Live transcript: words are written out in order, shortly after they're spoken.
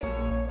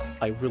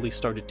I really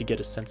started to get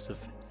a sense of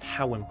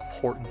how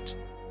important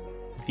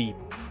the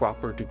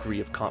proper degree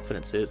of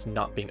confidence is,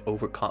 not being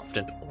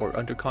overconfident or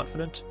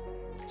underconfident.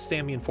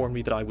 Sammy informed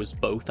me that I was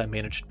both. I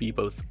managed to be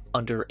both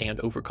under and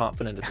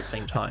overconfident at the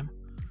same time.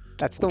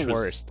 That's the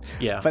worst.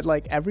 Yeah. But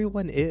like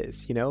everyone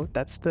is,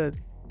 that's the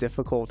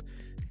difficult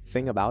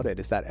thing about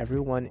it, is that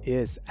everyone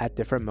is at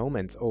different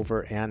moments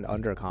over and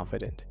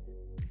underconfident.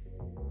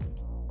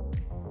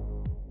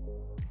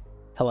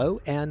 Hello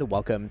and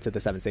welcome to the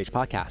 7Sage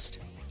podcast.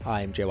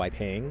 I'm JY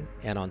Ping,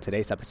 and on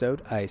today's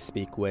episode, I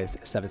speak with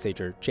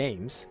 7Sager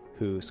James,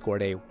 who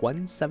scored a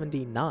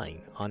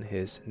 179 on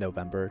his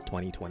November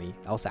 2020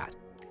 LSAT.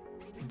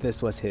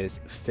 This was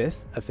his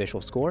fifth official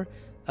score,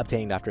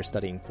 obtained after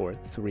studying for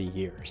 3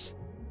 years.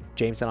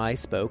 James and I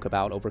spoke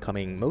about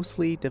overcoming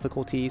mostly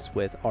difficulties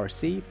with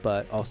RC,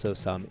 but also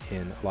some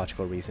in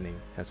logical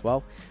reasoning as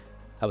well.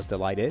 I was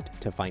delighted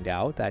to find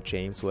out that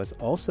James was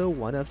also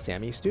one of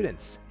Sammy's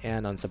students,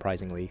 and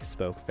unsurprisingly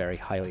spoke very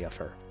highly of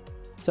her.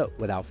 So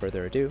without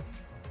further ado,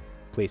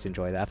 please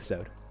enjoy the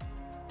episode.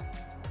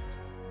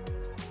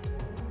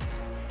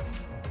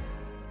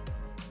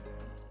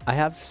 I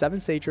have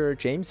 7Sager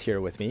James here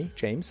with me.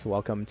 James,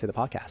 welcome to the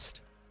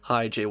podcast.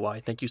 Hi,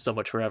 JY. Thank you so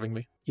much for having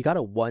me. You got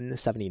a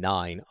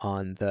 179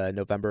 on the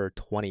November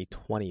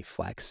 2020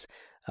 flex.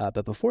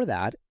 But before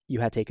that,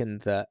 you had taken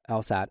the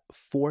LSAT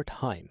 4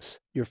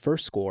 times. Your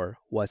first score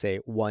was a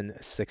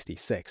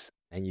 166,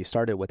 and you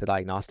started with a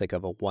diagnostic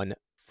of a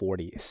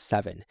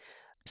 147.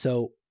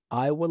 So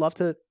I would love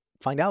to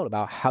find out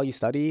about how you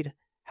studied,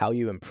 how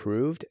you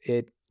improved.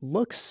 It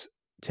looks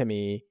to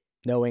me,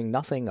 knowing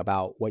nothing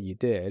about what you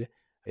did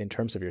in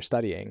terms of your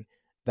studying,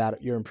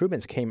 that your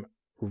improvements came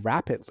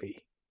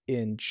rapidly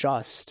in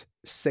just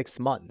 6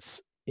 months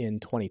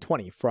in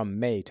 2020 from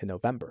May to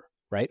November,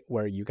 right?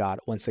 Where you got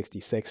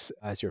 166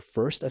 as your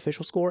first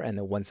official score and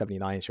then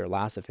 179 as your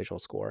last official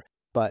score.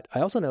 But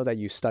I also know that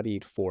you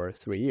studied for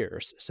 3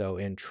 years. So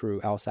in true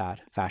LSAT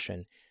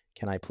fashion,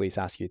 can I please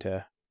ask you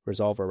to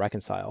resolve or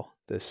reconcile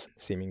this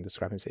seeming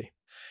discrepancy?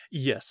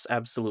 Yes,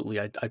 absolutely.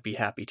 I'd be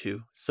happy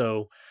to.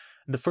 So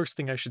the first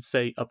thing I should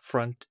say up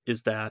front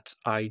is that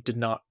I did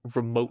not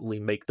remotely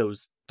make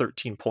those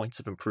 13 points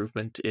of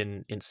improvement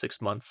in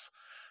 6 months.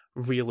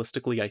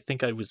 Realistically, I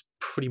think I was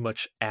pretty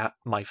much at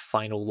my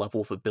final level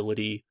of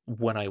ability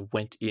when I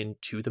went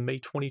into the May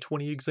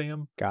 2020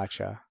 exam.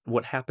 Gotcha.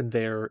 What happened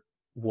there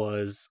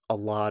was a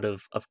lot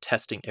of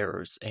testing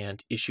errors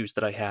and issues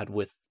that I had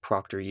with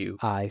ProctorU.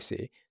 I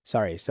see.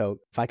 Sorry. So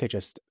if I could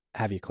just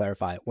have you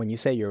clarify, when you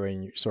say you're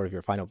in sort of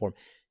your final form,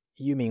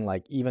 you mean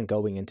like even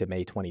going into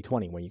May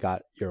 2020 when you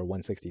got your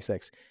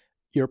 166,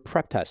 your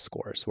prep test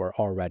scores were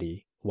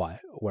already what?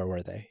 Where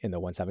were they? In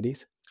the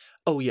 170s?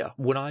 Oh yeah.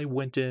 When I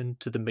went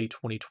into the May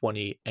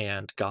 2020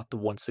 and got the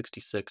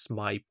 166,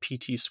 my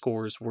PT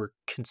scores were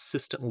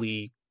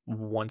consistently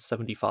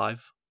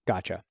 175.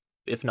 Gotcha.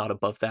 If not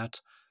above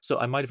that. So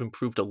I might have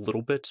improved a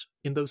little bit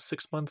in those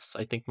 6 months.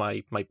 I think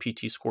my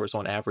PT scores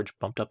on average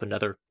bumped up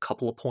another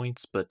couple of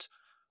points, but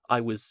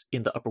I was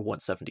in the upper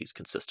 170s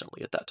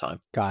consistently at that time.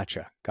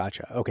 Gotcha.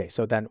 Okay,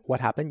 so then what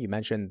happened? You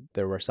mentioned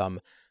there were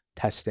some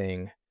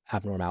testing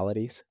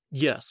abnormalities.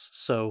 Yes,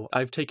 so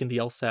I've taken the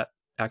LSAT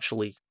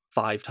actually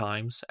 5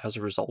 times as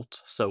a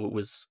result, so it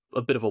was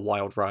a bit of a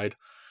wild ride.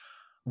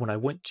 When I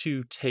went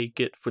to take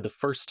it for the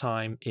first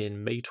time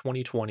in May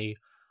 2020,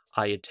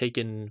 I had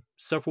taken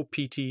several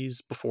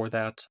PTs before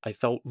that. I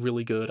felt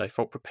really good. I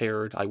felt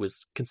prepared. I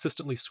was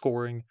consistently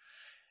scoring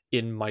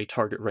in my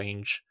target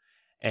range.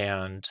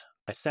 And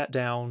I sat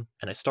down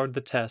and I started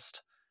the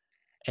test.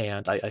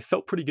 And I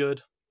felt pretty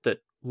good that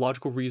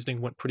logical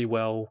reasoning went pretty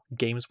well.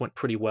 Games went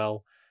pretty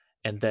well.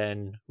 And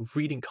then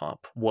reading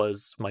comp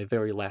was my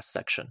very last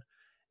section.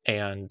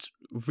 And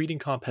reading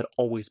comp had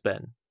always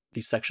been the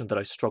section that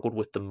I struggled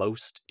with the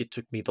most. It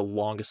took me the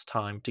longest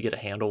time to get a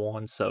handle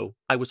on, so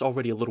I was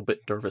already a little bit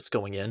nervous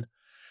going in.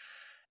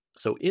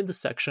 So in the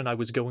section, I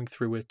was going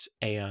through it,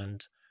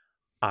 and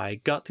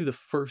I got through the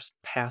first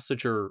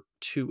passage or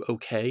two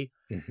okay,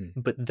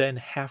 but then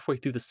halfway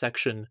through the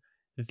section,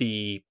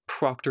 the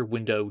Proctor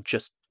window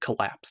just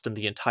collapsed, and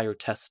the entire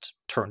test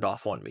turned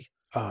off on me.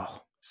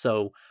 Oh.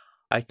 So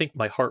I think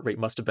my heart rate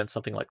must have been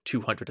something like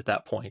 200 at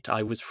that point.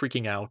 I was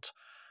freaking out.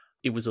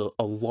 It was a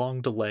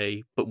long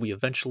delay, but we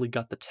eventually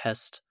got the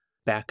test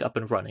back up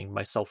and running,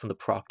 myself and the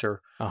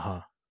proctor.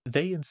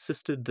 They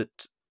insisted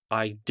that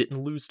I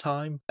didn't lose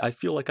time. I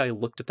feel like I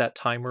looked at that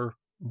timer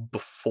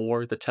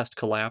before the test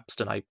collapsed,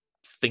 and I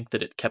think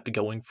that it kept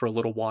going for a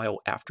little while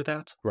after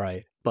that.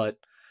 Right. But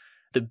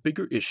the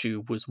bigger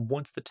issue was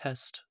once the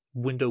test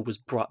window was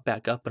brought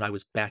back up and I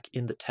was back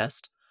in the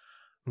test,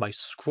 my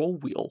scroll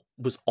wheel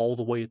was all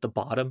the way at the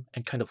bottom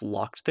and kind of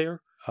locked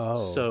there. Oh.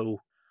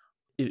 So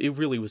it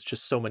really was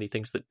just so many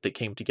things that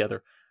came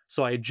together.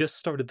 So I had just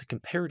started the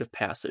comparative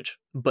passage,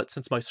 but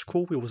since my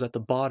scroll wheel was at the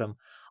bottom,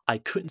 I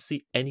couldn't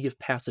see any of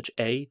passage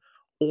A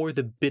or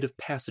the bit of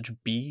passage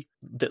B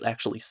that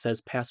actually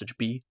says passage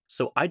B.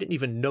 So I didn't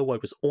even know I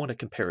was on a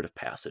comparative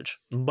passage,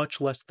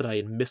 much less that I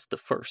had missed the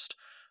first.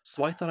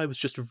 So I thought I was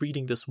just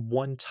reading this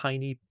one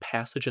tiny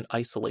passage in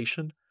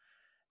isolation.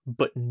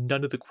 but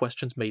none of the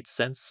questions made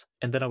sense.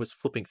 And then I was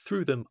flipping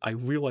through them. I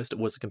realized it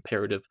was a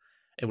comparative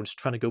and was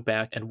trying to go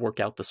back and work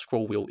out the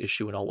scroll wheel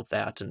issue and all of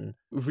that. And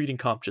reading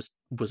comp just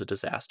was a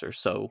disaster.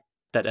 So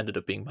that ended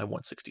up being my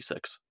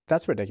 166.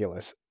 That's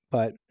ridiculous.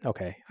 But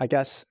okay, I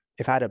guess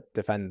if I had to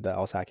defend the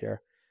LSAC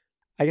here,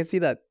 I can see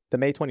that the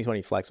May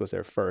 2020 Flex was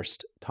their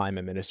first time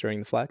administering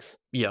the Flex.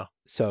 Yeah.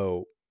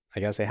 So I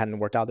guess they hadn't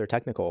worked out their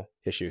technical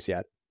issues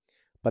yet.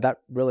 But that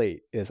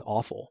really is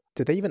awful.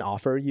 Did they even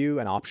offer you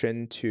an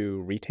option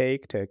to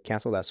retake, to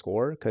cancel that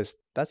score? Because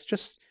that's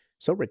just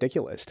so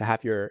ridiculous to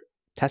have your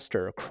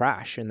tester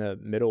crash in the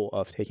middle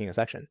of taking a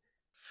section.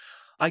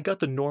 I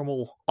got the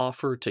normal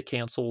offer to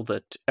cancel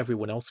that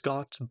everyone else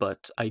got,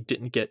 but I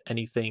didn't get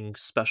anything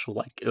special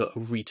like a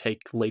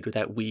retake later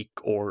that week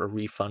or a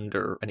refund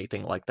or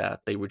anything like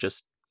that. They were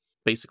just,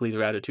 basically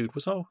their attitude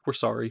was, oh, we're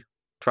sorry,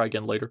 try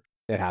again later.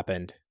 It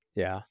happened.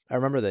 Yeah. I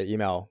remember the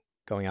email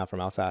going out from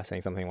LSAT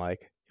saying something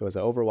like, it was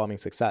an overwhelming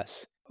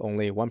success.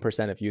 Only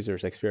 1% of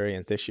users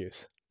experienced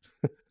issues.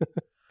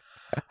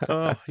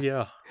 Oh,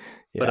 yeah.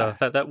 Yeah.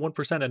 But that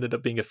 1% ended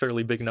up being a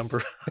fairly big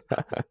number.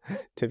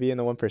 To be in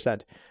the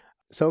 1%.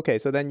 So, okay,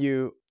 so then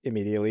you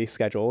immediately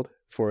scheduled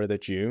for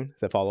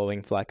the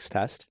following Flex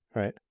test,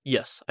 right?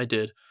 Yes, I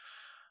did.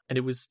 And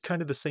it was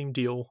kind of the same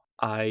deal.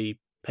 I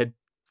had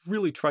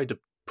really tried to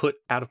put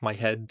out of my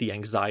head the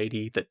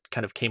anxiety that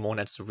kind of came on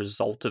as a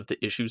result of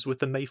the issues with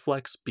the May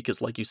Flex,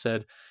 because like you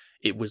said,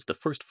 it was the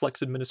first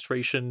Flex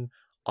administration.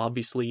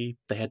 Obviously,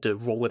 they had to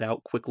roll it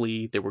out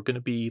quickly. There were going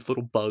to be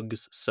little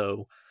bugs,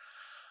 so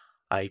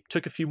I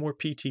took a few more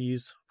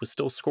PTs, was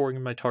still scoring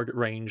in my target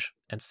range,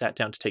 and sat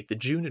down to take the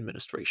June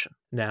administration.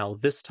 Now,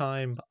 this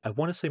time, I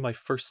want to say my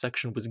first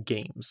section was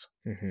games,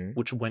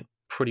 which went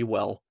pretty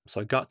well. So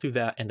I got through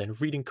that, and then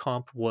reading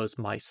comp was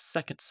my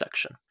second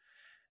section.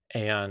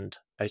 And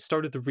I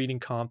started the reading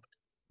comp,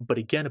 but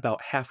again,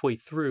 about halfway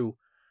through,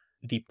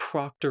 the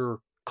proctor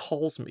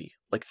calls me,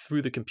 like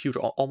through the computer,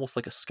 almost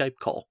like a Skype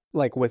call.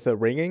 Like with the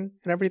ringing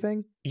and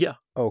everything? Yeah.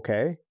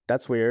 Okay,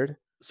 that's weird.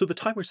 So the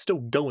timer's still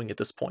going at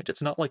this point.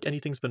 It's not like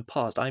anything's been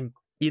paused. I'm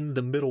in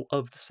the middle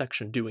of the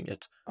section doing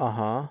it.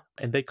 Uh-huh.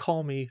 And they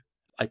call me.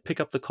 I pick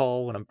up the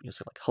call and I'm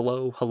saying like,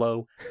 hello,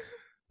 hello.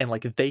 And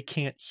like they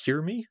can't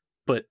hear me,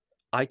 but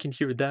I can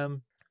hear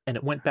them. And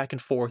it went back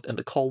and forth and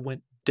the call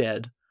went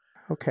dead.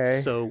 Okay.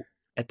 So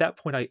at that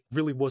point, I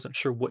really wasn't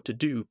sure what to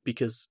do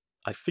because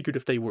I figured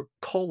if they were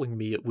calling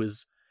me, it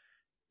was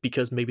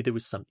because maybe there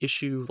was some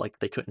issue, like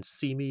they couldn't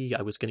see me.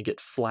 I was going to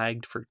get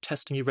flagged for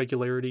testing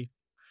irregularity.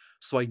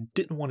 So I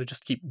didn't want to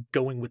just keep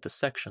going with the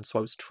section, so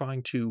I was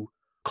trying to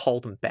call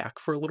them back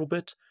for a little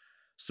bit.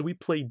 So we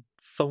played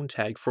phone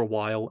tag for a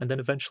while, and then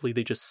eventually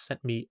they just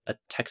sent me a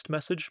text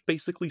message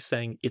basically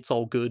saying, it's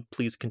all good,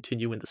 please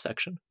continue in the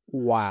section.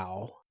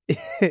 Wow.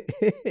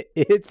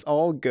 It's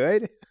all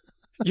good?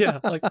 Yeah,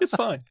 like, it's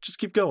fine. Just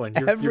keep going.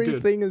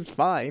 Everything you're is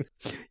fine.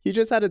 You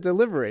just had a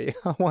delivery.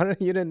 I wanted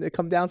you to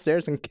come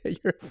downstairs and get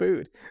your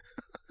food.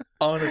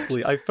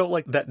 Honestly, I felt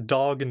like that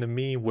dog in the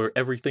meme where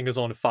everything is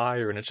on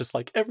fire and it's just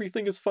like,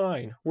 everything is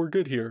fine. We're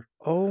good here.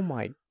 Oh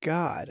my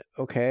God.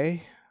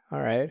 Okay.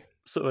 All right.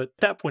 So at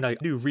that point, I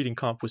knew reading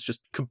comp was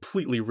just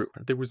completely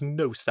ruined. There was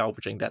no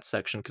salvaging that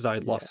section because I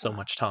had lost so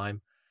much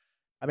time.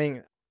 I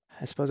mean,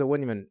 I suppose it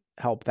wouldn't even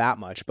help that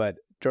much, but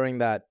during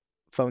that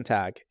phone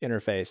tag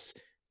interface,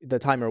 the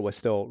timer was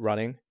still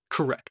running?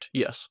 Correct,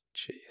 yes.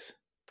 Jeez.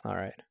 All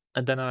right.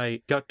 And then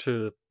I got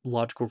to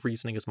logical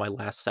reasoning as my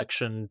last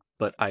section,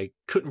 but I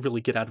couldn't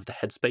really get out of the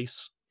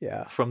headspace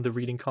from the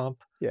reading comp.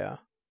 Yeah.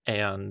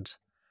 And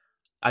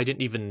I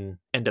didn't even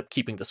end up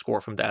keeping the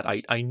score from that.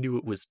 I knew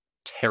it was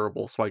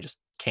terrible, so I just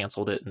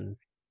canceled it and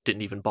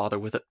didn't even bother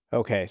with it.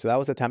 Okay, so that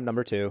was attempt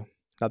number 2.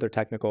 Another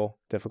technical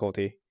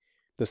difficulty.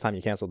 This time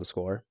you canceled the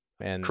score.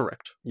 And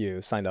correct.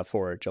 You signed up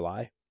for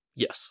July?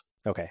 Yes.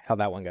 Okay, how'd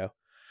that one go?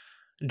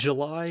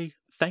 July,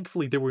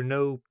 thankfully there were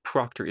no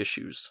proctor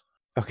issues.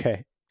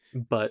 Okay.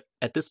 But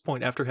at this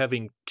point, after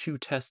having 2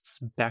 tests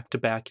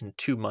back-to-back in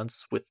 2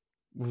 months with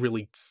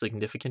really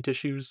significant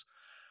issues,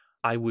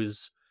 I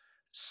was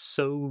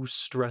so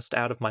stressed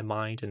out of my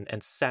mind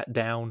and sat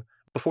down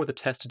before the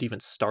test had even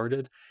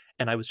started,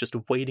 and I was just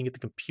waiting at the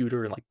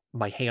computer, and like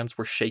my hands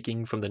were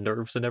shaking from the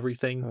nerves and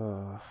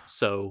everything.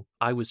 So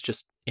I was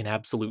just in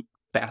absolute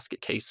basket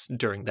case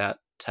during that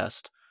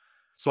test.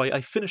 So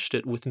I finished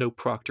it with no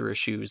proctor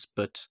issues,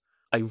 but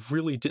I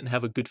really didn't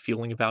have a good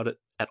feeling about it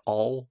at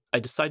all. I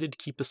decided to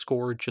keep the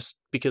score just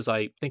because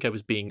I think I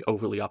was being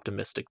overly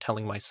optimistic,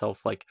 telling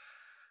myself, like,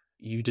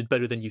 you did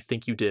better than you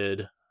think you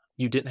did.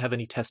 You didn't have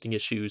any testing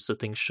issues, so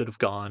things should have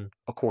gone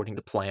according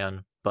to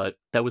plan. But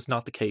that was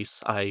not the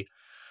case. I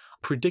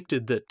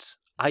predicted that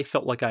I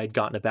felt like I had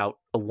gotten about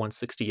a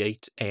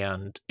 168,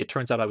 and it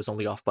turns out I was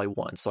only off by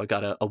 1. So I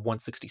got a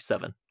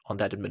 167 on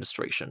that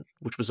administration,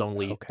 which was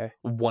only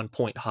 1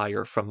 point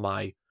higher from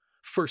my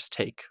first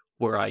take,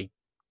 where I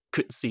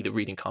couldn't see the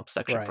reading comp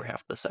section for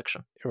half the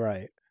section.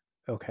 Right.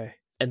 Okay.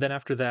 And then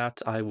after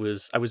that, I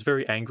was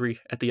very angry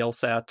at the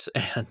LSAT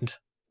and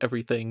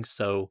everything,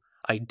 so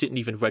I didn't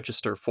even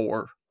register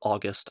for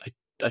August.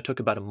 I took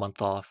about a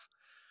month off.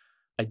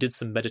 I did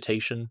some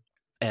meditation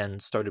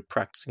and started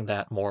practicing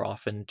that more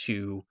often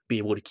to be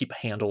able to keep a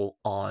handle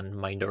on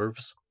my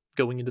nerves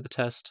going into the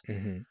test.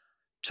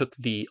 Took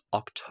the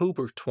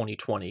October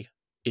 2020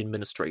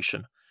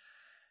 administration,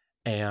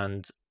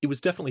 and it was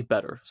definitely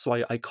better.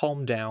 So I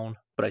calmed down,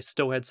 but I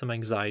still had some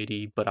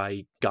anxiety, but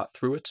I got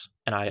through it,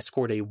 and I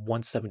scored a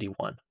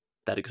 171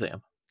 that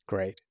exam.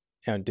 Great.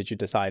 And did you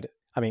decide,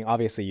 I mean,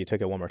 obviously you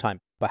took it one more time,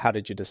 but how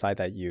did you decide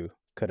that you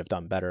could have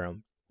done better?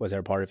 Was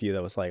there a part of you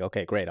that was like,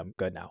 okay, great, I'm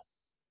good now?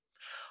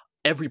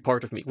 Every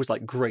part of me was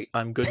like, great,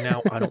 I'm good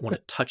now. I don't want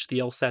to touch the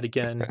LSAT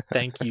again.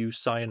 Thank you,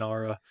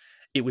 sayonara.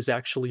 It was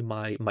actually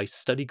my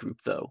study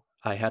group, though.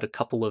 I had a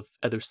couple of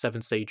other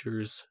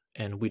 7-Sagers,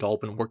 and we'd all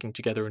been working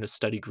together in a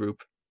study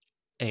group,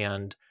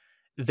 and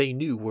they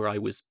knew where I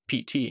was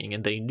PTing,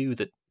 and they knew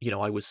that,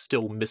 I was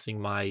still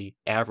missing my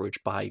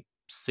average by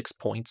 6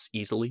 points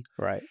easily.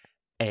 Right.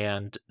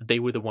 And they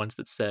were the ones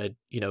that said,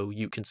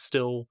 you can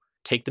still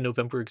take the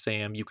November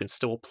exam. You can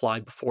still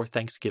apply before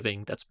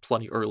Thanksgiving. That's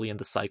plenty early in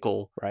the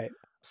cycle. Right.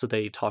 So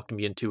they talked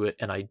me into it,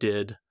 and I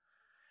did.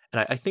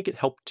 And I think it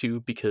helped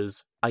too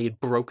because I had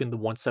broken the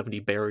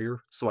 170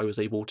 barrier, so I was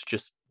able to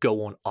just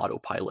go on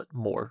autopilot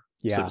more,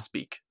 so to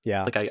speak.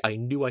 Yeah. Like I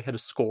knew I had a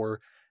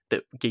score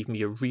that gave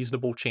me a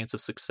reasonable chance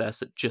of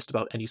success at just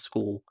about any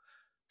school.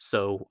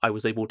 So I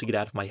was able to get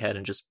out of my head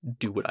and just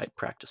do what I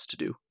practiced to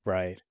do.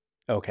 Right.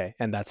 Okay.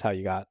 And that's how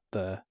you got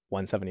the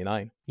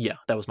 179. Yeah,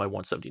 that was my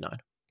 179.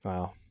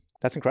 Wow.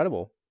 That's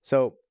incredible.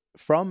 So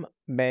from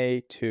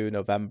May to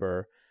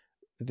November,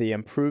 the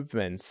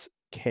improvements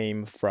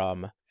came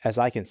from, as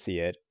I can see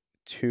it,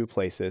 2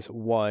 places.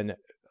 One,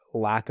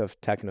 lack of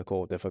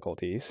technical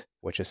difficulties,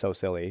 which is so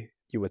silly.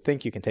 You would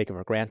think you can take it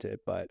for granted,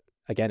 but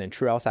again, in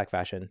true LSAC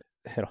fashion,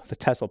 the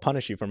test will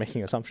punish you for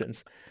making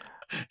assumptions.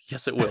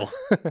 Yes, it will.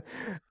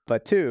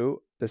 But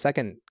 2, the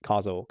second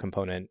causal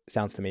component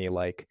sounds to me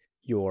like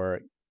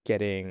you're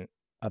getting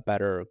a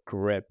better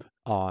grip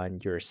on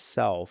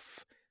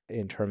yourself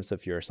in terms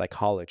of your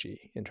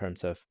psychology, in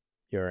terms of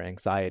your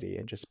anxiety,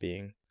 and just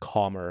being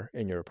calmer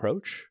in your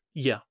approach.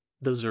 Yeah,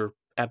 those are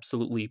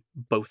absolutely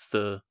both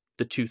the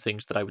 2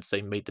 things that I would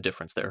say made the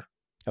difference there.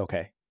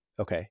 Okay.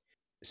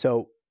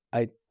 So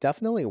I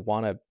definitely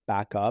want to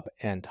back up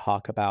and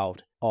talk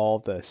about all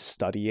the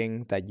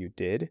studying that you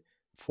did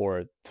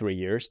for 3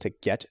 years to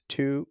get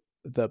to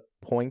the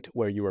point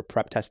where you were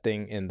prep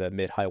testing in the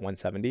mid-high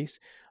 170s.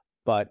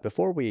 But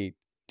before we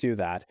do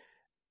that,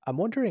 I'm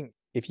wondering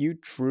if you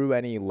drew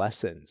any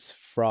lessons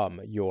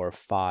from your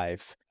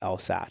 5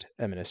 LSAT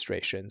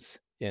administrations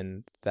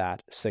in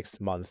that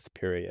 6-month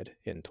period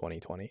in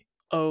 2020.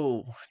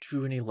 Oh,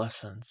 drew any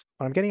lessons?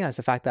 What I'm getting at is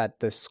the fact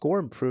that the score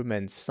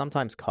improvements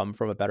sometimes come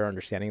from a better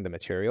understanding of the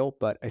material,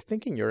 but I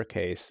think in your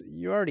case,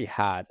 you already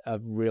had a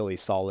really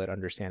solid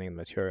understanding of the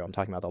material. I'm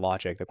talking about the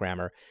logic, the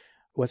grammar.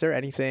 Was there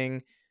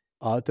anything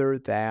other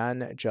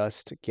than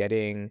just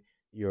getting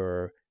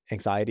your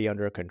anxiety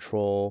under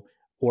control?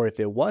 Or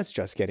if it was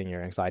just getting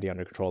your anxiety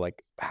under control,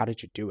 like how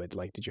did you do it?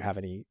 Like, did you have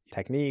any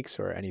techniques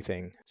or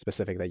anything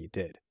specific that you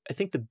did? I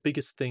think the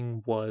biggest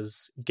thing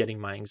was getting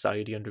my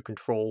anxiety under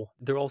control.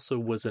 There also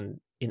was an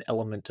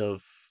element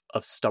of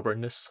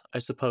stubbornness, I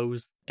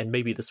suppose. And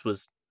maybe this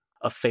was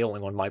a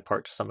failing on my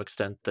part to some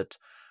extent, that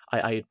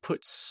I had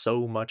put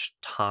so much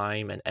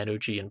time and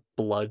energy and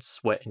blood,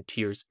 sweat, and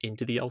tears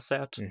into the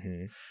LSAT.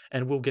 Mm-hmm.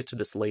 And we'll get to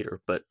this later,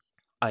 but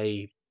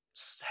I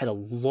had a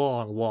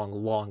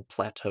long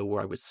plateau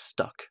where I was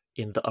stuck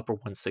in the upper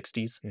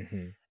 160s.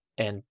 Mm-hmm.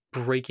 And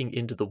breaking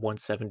into the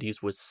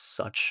 170s was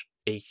such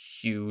a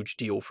huge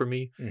deal for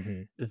me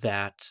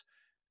that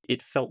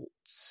it felt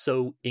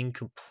so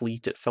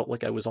incomplete. It felt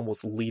like I was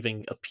almost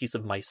leaving a piece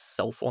of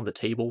myself on the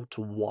table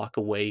to walk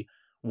away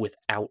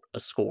without a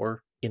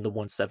score in the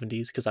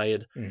 170s, because I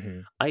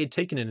had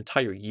taken an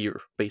entire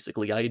year,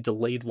 basically. I had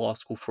delayed law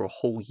school for a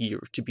whole year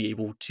to be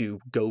able to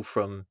go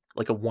from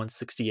like a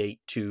 168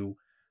 to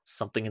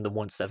something in the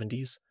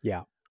 170s.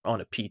 Yeah. On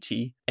a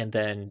PT, and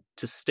then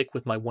to stick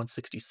with my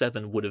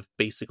 167 would have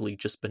basically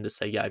just been to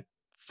say, yeah, I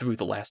threw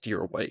the last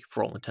year away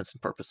for all intents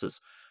and purposes.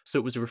 So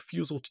it was a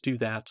refusal to do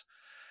that.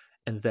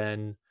 And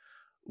then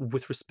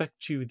with respect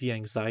to the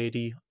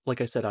anxiety, like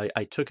I said,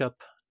 I took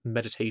up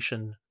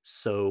meditation.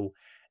 So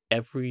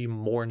every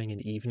morning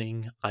and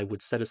evening, I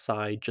would set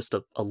aside just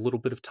a little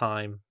bit of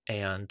time,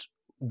 and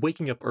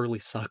waking up early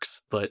sucks,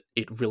 but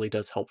it really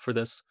does help for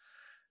this.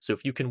 So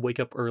if you can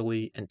wake up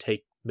early and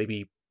take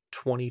maybe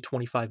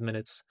 20-25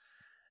 minutes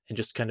and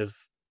just kind of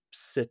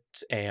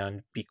sit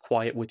and be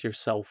quiet with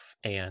yourself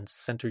and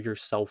center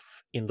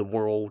yourself in the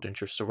world and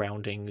your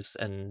surroundings,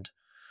 and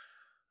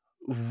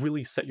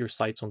really set your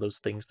sights on those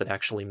things that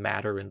actually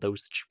matter and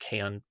those that you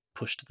can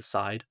push to the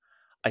side,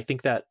 I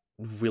think that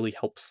really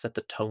helps set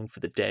the tone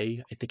for the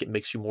day. I think it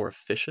makes you more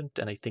efficient,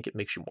 and I think it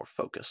makes you more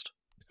focused.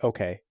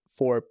 Okay.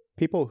 For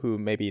people who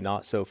may be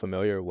not so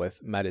familiar with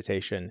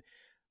meditation,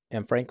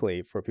 and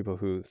frankly, for people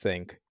who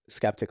think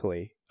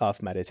skeptically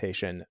of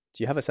meditation.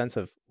 Do you have a sense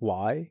of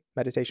why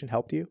meditation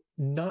helped you?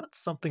 Not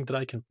something that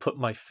I can put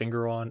my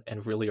finger on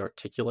and really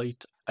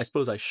articulate. I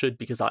suppose I should,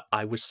 because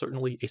I was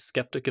certainly a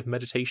skeptic of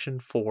meditation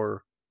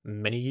for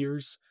many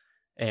years,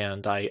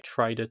 and I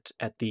tried it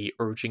at the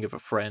urging of a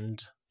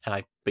friend, and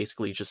I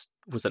basically just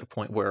was at a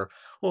point where,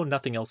 well,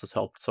 nothing else has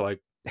helped, so I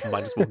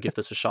might as well give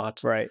this a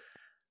shot. Right.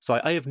 So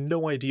I have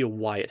no idea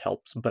why it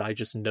helps, but I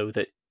just know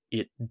that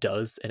it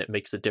does, and it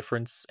makes a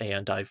difference,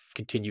 and I've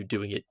continued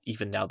doing it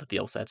even now that the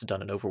LSAT's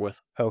done and over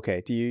with.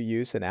 Okay. Do you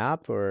use an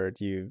app, or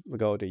do you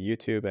go to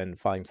YouTube and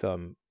find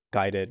some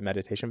guided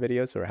meditation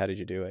videos, or how did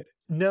you do it?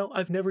 No,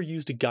 I've never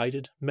used a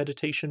guided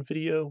meditation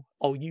video.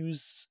 I'll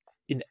use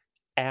an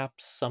app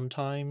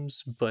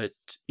sometimes, but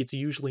it's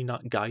usually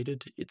not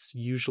guided. It's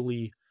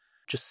usually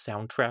just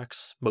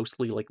soundtracks,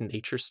 mostly like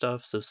nature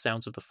stuff. So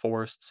sounds of the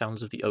forest,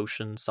 sounds of the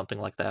ocean, something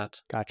like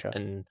that. Gotcha.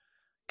 And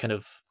kind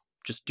of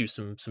just do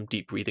some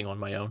deep breathing on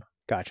my own.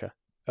 Gotcha.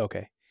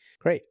 Okay.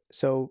 Great.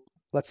 So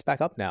let's back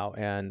up now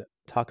and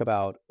talk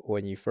about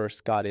when you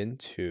first got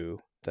into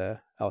the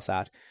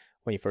LSAT,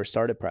 when you first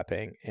started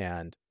prepping,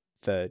 and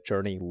the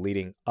journey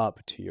leading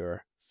up to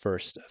your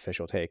first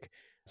official take.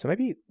 So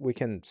maybe we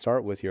can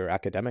start with your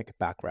academic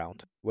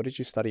background. What did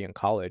you study in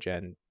college,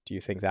 and do you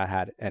think that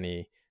had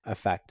any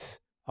effect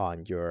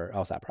on your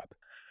LSAT prep?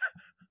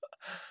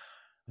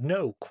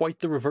 No, quite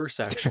the reverse,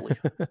 actually.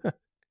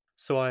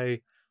 So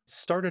I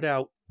started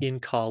out in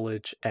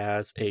college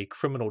as a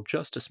criminal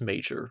justice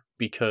major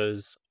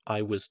because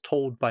I was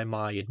told by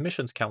my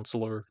admissions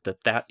counselor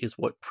that that is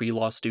what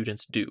pre-law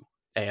students do,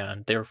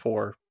 and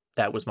therefore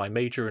that was my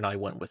major and I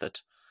went with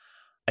it.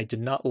 I did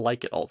not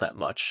like it all that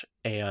much,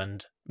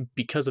 and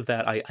because of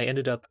that, I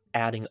ended up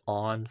adding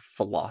on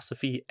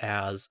philosophy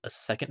as a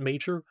second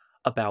major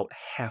about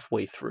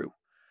halfway through.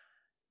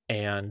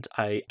 And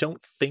I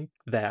don't think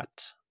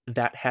that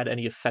had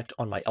any effect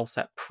on my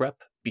LSAT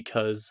prep,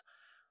 because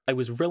I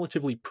was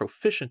relatively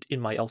proficient in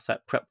my LSAT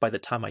prep by the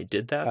time I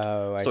did that.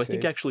 Oh, I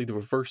think actually the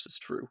reverse is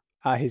true.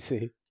 I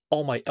see.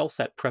 All my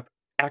LSAT prep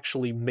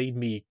actually made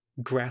me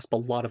grasp a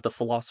lot of the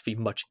philosophy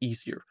much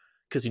easier.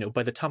 Because,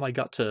 by the time I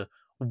got to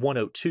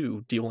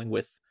 102, dealing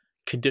with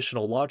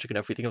conditional logic and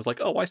everything, I was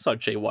like, oh, I saw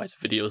Jay Wise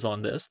videos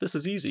on this. This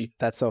is easy.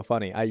 That's so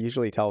funny. I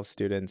usually tell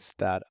students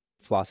that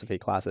philosophy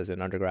classes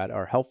in undergrad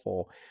are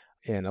helpful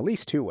in at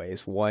least two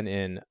ways. One,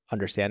 in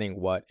understanding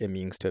what it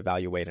means to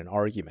evaluate an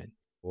argument.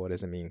 What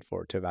does it mean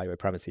to evaluate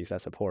premises that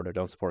support or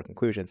don't support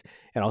conclusions?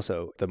 And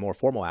also the more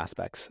formal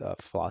aspects of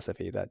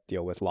philosophy that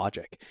deal with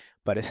logic.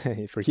 But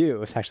for you, it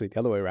was actually the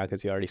other way around,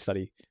 because you already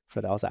studied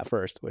for the LSAT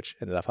first, which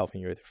ended up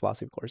helping you with your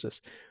philosophy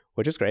courses,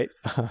 which is great.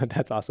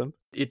 That's awesome.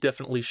 It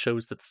definitely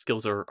shows that the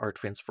skills are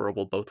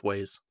transferable both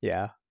ways.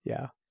 Yeah.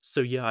 So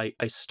yeah,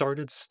 I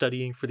started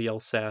studying for the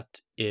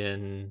LSAT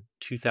in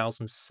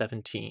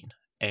 2017,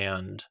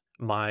 and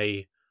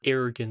my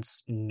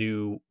arrogance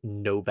knew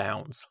no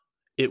bounds.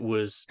 It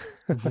was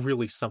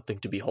really something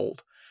to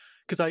behold,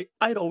 because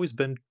I'd always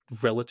been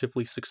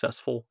relatively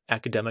successful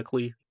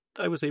academically.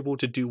 I was able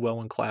to do well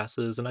in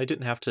classes, and I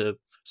didn't have to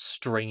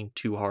strain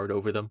too hard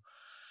over them.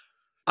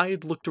 I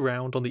had looked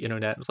around on the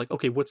internet and was like,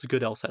 okay, what's a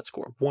good LSAT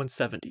score?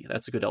 170.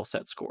 That's a good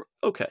LSAT score.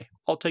 Okay,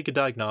 I'll take a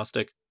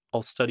diagnostic.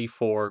 I'll study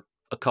for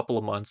a couple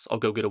of months. I'll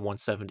go get a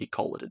 170,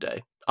 call it a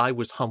day. I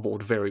was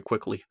humbled very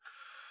quickly.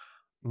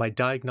 My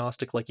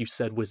diagnostic, like you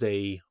said, was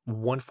a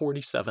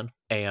 147.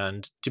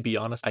 And to be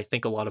honest, I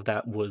think a lot of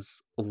that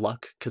was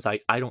luck, because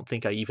I don't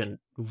think I even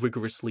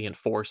rigorously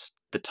enforced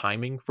the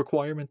timing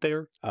requirement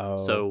there. Oh,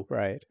 so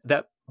right.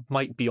 That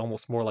might be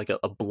almost more like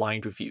a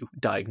blind review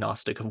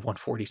diagnostic of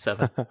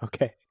 147.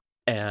 Okay.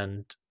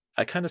 And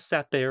I kind of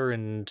sat there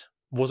and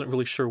wasn't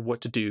really sure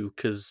what to do,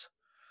 because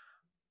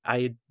I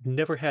had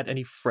never had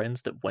any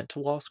friends that went to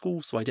law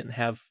school, so I didn't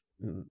have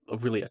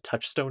really a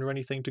touchstone or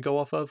anything to go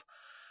off of.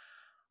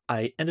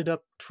 I ended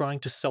up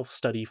trying to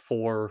self-study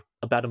for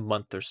about a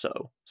month or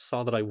so,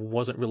 saw that I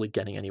wasn't really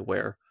getting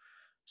anywhere.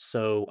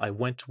 So I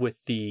went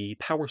with the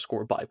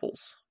PowerScore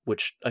Bibles,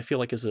 which I feel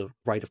like is a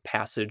rite of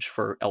passage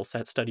for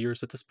LSAT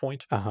studiers at this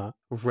point.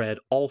 Read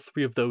all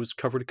three of those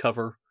cover to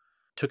cover,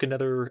 took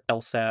another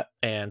LSAT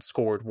and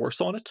scored worse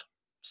on it.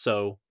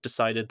 So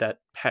decided that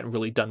hadn't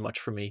really done much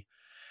for me.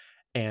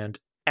 And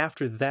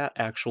after that,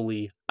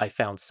 actually, I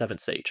found Seven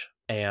Sage.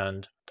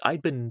 And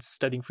I'd been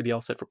studying for the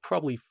LSAT for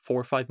probably 4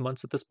 or 5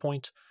 months at this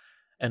point,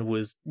 and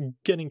was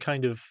getting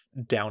kind of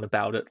down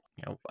about it.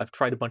 I've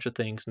tried a bunch of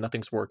things,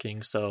 nothing's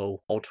working,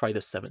 so I'll try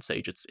this Seven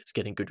Sage. It's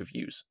getting good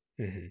reviews.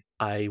 Mm-hmm.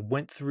 I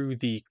went through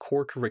the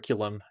core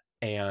curriculum,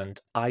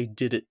 and I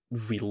did it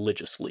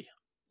religiously,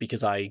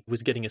 because I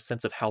was getting a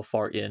sense of how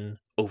far in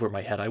over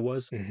my head I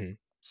was. Mm-hmm.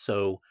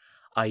 So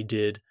I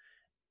did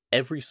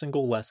every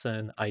single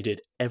lesson, I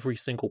did every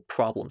single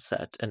problem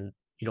set, and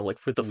like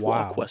for the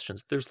flaw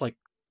questions, there's like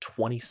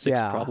 26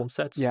 problem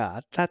sets.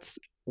 Yeah, that's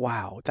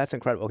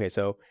incredible. Okay,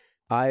 so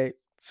I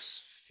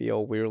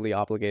feel weirdly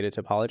obligated to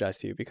apologize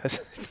to you, because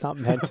it's not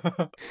meant.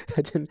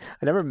 I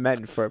never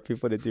meant for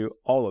people to do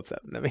all of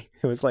them. I mean,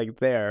 it was like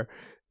there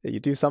You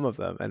do some of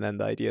them, and then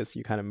the idea is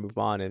you kind of move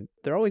on, and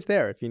they're always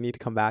there if you need to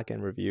come back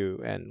and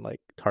review and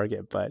like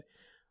target. But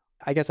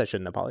I guess I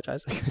shouldn't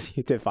apologize because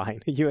you did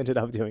fine. You ended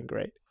up doing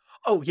great.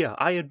 Oh, yeah.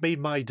 I had made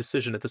my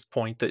decision at this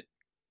point that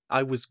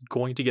I was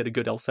going to get a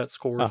good LSAT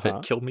score if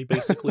it killed me,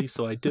 basically.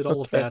 So I did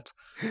all of that.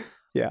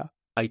 Yeah.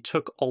 I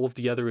took all of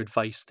the other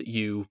advice that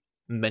you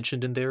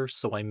mentioned in there.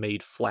 So I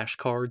made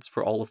flashcards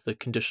for all of the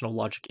conditional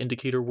logic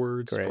indicator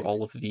words, for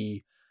all of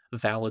the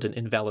valid and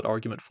invalid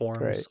argument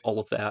forms, all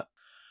of that.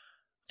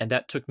 And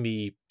that took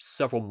me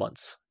several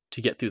months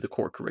to get through the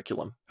core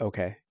curriculum.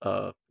 Okay.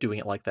 Doing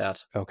it like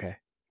that. Okay.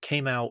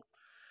 Came out,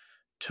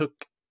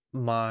 took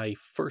my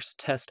first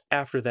test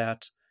after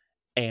that,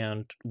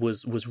 and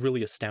was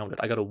really astounded.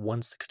 I got a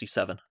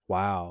 167.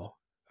 Wow.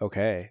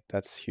 Okay.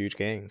 That's huge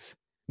gains.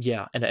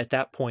 Yeah, and at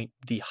that point,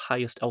 the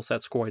highest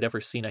LSAT score I'd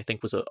ever seen, I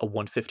think, was a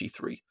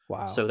 153.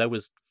 Wow. So that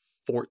was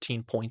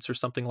 14 points or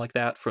something like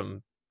that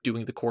from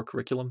doing the core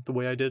curriculum the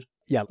way I did.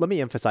 Yeah, let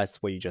me emphasize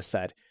what you just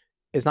said.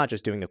 It's not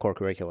just doing the core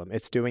curriculum.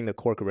 It's doing the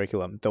core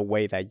curriculum the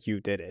way that you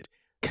did it.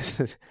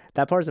 Because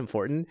that part is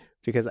important,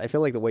 because I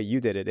feel like the way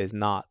you did it is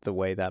not the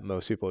way that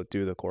most people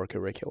do the core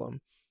curriculum.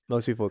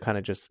 Most people kind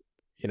of just,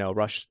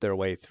 rush their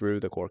way through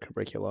the core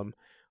curriculum,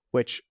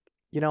 which,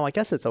 I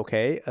guess it's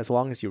okay as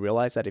long as you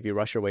realize that if you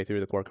rush your way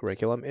through the core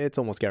curriculum, it's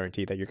almost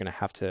guaranteed that you're going to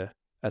have to,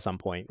 at some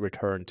point,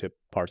 return to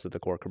parts of the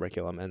core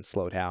curriculum and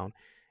slow down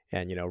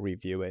and,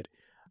 review it.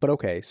 But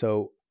okay,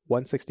 so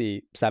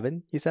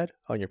 167, you said,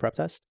 on your prep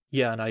test?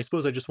 Yeah, and I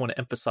suppose I just want to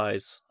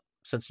emphasize,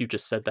 since you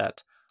just said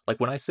that, like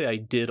when I say I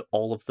did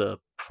all of the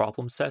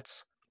problem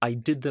sets, I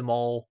did them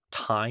all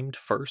timed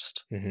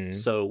first. Mm-hmm.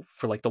 So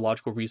for like the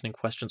logical reasoning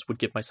questions, would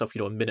give myself,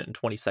 a minute and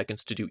 20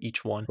 seconds to do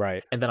each one.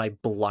 Right. And then I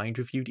blind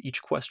reviewed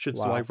each question.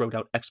 Wow. So I wrote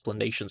out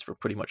explanations for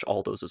pretty much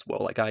all those as well.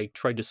 Like I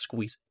tried to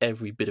squeeze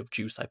every bit of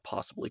juice I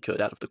possibly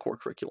could out of the core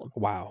curriculum.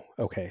 Wow.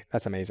 Okay.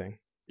 That's amazing.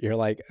 You're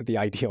like the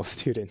ideal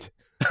student.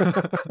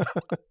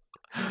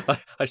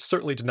 I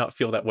certainly did not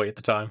feel that way at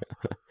the time.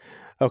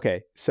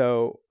 Okay.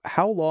 So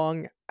how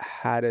long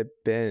had it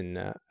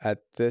been at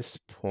this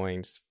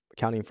point,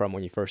 counting from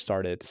when you first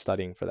started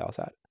studying for the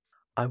LSAT?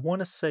 I want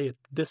to say at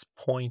this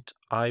point,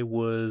 I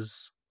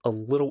was a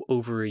little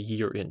over a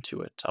year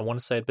into it. I want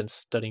to say I'd been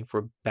studying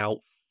for about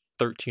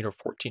 13 or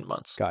 14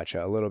 months.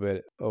 Gotcha. A little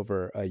bit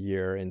over a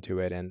year into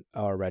it, and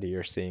already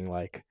you're seeing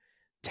like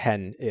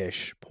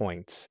 10-ish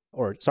points,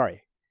 or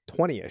sorry,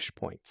 20-ish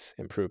points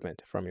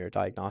improvement from your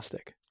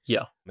diagnostic.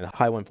 Yeah. In the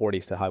high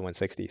 140s to high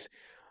 160s.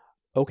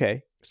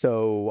 Okay.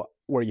 So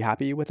were you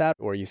happy with that?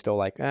 Or were you still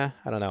like, I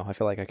don't know, I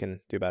feel like I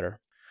can do better?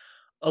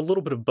 A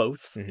little bit of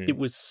both. Mm-hmm. It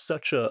was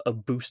such a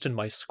boost in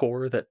my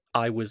score that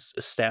I was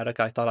ecstatic.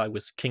 I thought I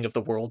was king of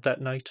the world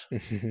that night.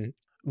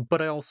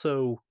 But I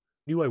also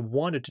knew I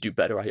wanted to do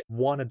better. I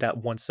wanted that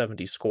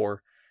 170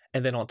 score.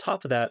 And then on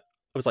top of that,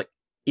 I was like,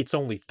 it's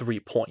only 3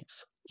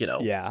 points,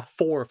 Yeah.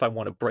 4 if I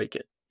want to break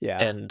it. Yeah.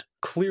 And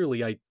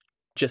clearly I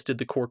just did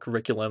the core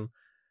curriculum.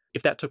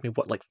 If that took me,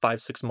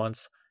 5-6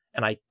 months,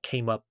 and I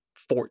came up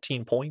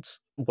 14 points,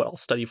 I'll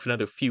study for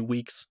another few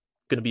weeks,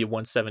 going to be a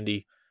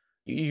 170.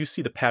 You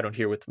see the pattern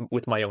here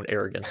with my own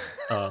arrogance.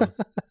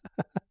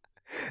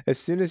 As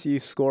soon as you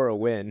score a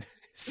win, it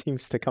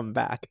seems to come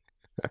back.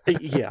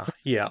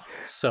 Yeah.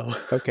 So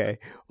okay.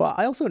 Well,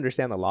 I also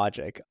understand the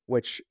logic,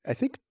 which I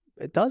think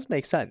it does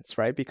make sense,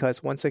 right?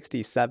 Because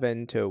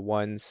 167 to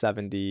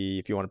 170,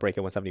 if you want to break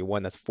it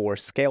 171, that's 4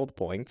 scaled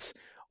points,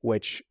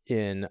 which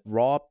in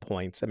raw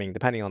points, I mean,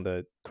 depending on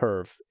the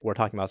curve, we're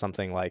talking about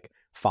something like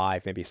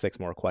 5, maybe 6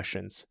 more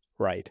questions,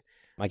 right?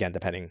 Again,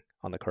 depending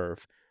on the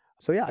curve.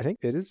 So yeah, I think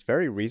it is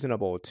very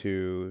reasonable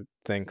to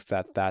think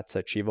that that's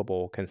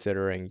achievable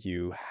considering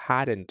you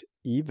hadn't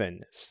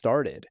even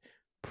started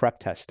prep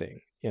testing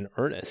in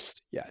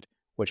earnest yet,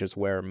 which is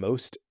where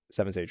most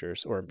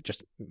 7-stagers, or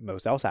just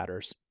most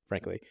LSATers,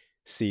 frankly,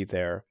 see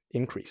their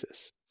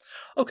increases.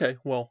 Okay,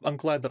 well, I'm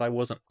glad that I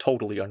wasn't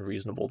totally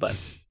unreasonable then.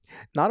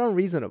 Not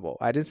unreasonable.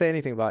 I didn't say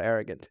anything about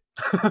arrogant.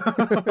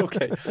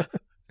 Okay.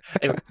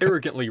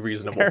 Arrogantly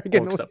reasonable.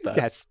 We'll accept that.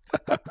 Yes.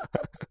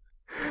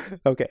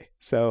 Okay,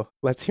 so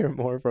let's hear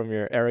more from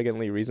your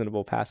arrogantly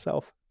reasonable past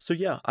self. So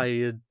yeah, I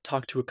had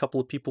talked to a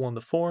couple of people on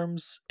the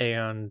forums,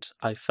 and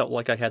I felt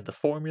like I had the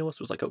formula,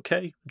 so I was like,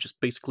 okay,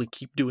 just basically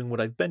keep doing what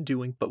I've been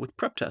doing, but with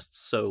prep tests.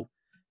 So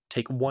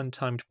take one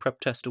timed prep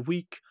test a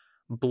week,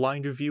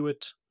 blind review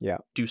it,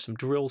 do some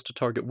drills to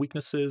target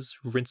weaknesses,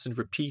 rinse and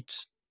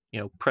repeat,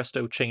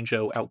 presto,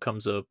 changeo,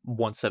 outcomes of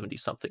 170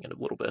 something in a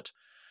little bit.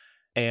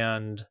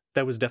 And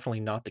that was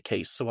definitely not the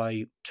case. So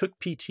I took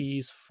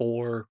PTs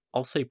for,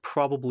 I'll say,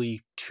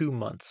 probably 2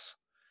 months,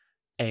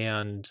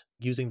 and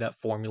using that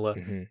formula,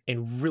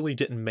 and really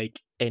didn't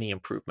make any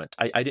improvement.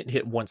 I didn't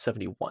hit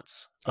 170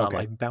 once. Okay.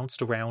 I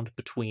bounced around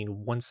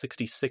between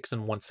 166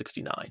 and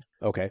 169.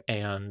 Okay.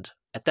 And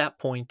at that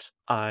point,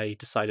 I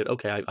decided,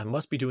 okay, I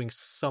must be doing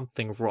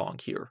something wrong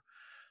here.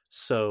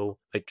 So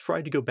I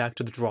tried to go back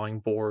to the drawing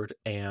board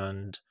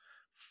and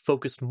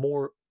focused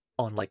more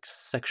on like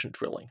section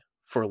drilling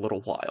for a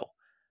little while.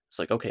 It's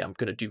like, okay, I'm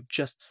going to do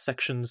just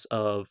sections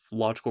of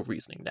logical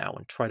reasoning now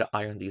and try to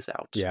iron these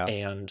out. Yeah.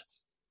 And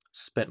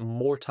spent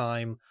more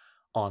time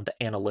on the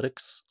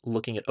analytics,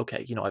 looking at,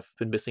 okay, I've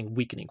been missing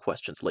weakening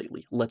questions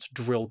lately. Let's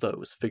drill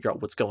those, figure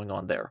out what's going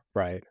on there.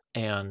 Right.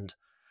 And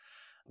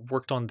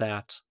worked on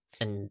that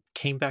and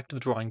came back to the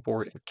drawing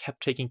board and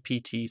kept taking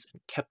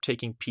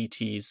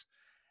PTs,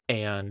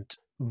 and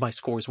my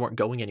scores weren't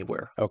going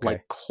anywhere. Okay.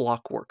 Like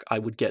clockwork, I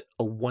would get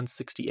a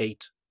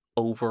 168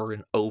 over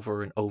and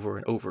over and over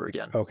and over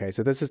again. Okay,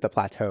 so this is the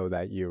plateau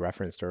that you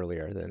referenced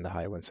earlier in the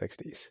high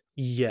 160s.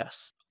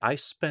 Yes. I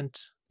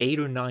spent 8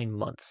 or 9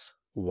 months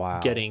Wow.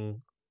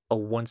 getting a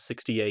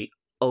 168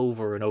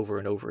 over and over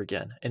and over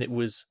again. And it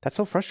was... That's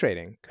so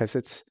frustrating because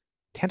it's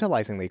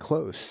tantalizingly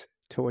close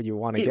to what you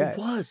want to get. It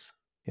was.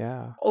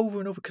 Yeah. Over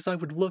and over, because I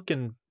would look,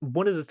 and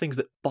one of the things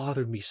that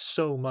bothered me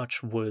so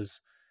much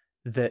was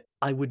that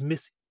I would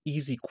miss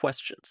easy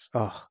questions.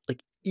 Oh.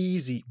 Like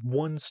easy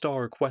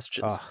 1-star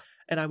questions. Oh.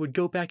 And I would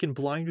go back in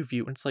blind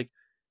review, and it's like,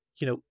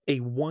 a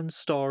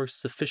 1-star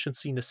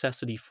sufficiency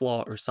necessity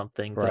flaw or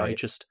something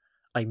that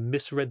I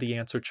misread the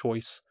answer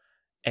choice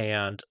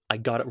and I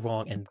got it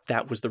wrong. And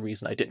that was the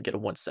reason I didn't get a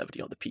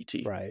 170 on the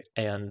PT. Right.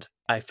 And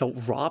I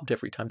felt robbed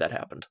every time that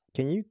happened.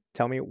 Can you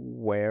tell me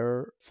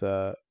where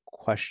the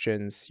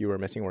questions you were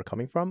missing were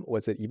coming from?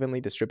 Was it evenly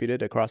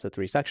distributed across the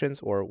 3 sections,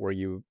 or were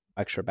you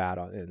extra bad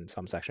in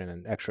some section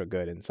and extra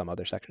good in some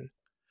other section?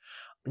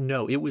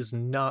 No, it was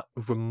not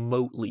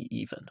remotely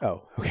even.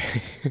 Oh,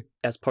 okay.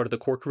 As part of the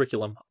core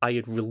curriculum, I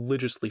had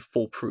religiously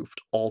foolproofed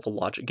all the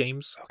logic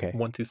games, Okay.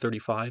 1 through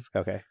 35.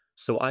 Okay.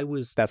 So I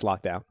was... That's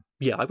locked down.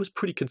 Yeah, I was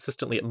pretty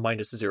consistently at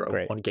 -0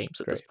 Great. on games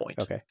at this point.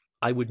 Okay.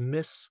 I would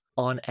miss,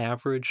 on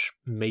average,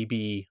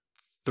 maybe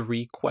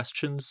 3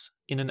 questions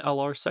in an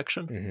LR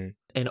section. Mm-hmm.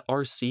 And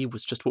RC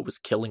was just what was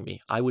killing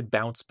me. I would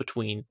bounce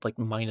between like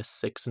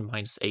 -6 and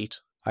 -8.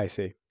 I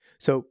see.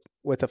 So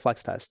with the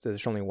flex test,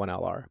 there's only 1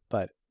 LR,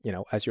 but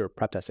as you were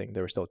prep testing,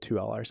 there were still 2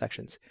 LR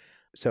sections.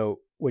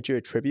 So would you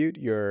attribute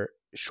your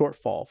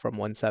shortfall from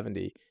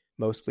 170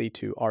 mostly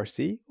to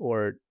RC,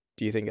 or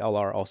do you think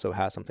LR also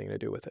has something to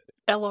do with it?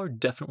 LR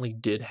definitely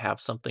did have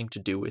something to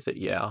do with it,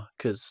 yeah,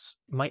 because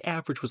my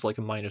average was like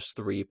a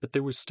 -3, but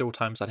there was still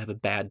times I'd have a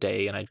bad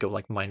day and I'd go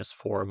like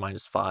 -4 or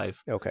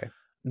 -5. Okay.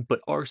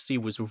 But RC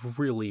was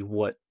really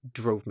what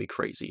drove me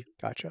crazy.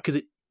 Gotcha. Because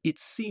it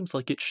seems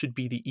like it should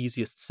be the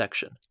easiest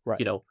section.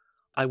 Right.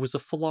 I was a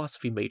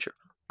philosophy major.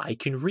 I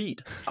can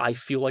read. I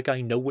feel like I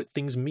know what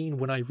things mean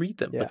when I read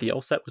them. Yeah. But the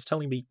LSAT was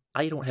telling me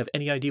I don't have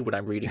any idea what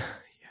I'm reading.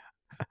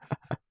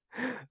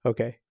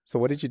 Okay. So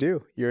what did you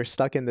do? You're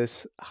stuck in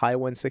this high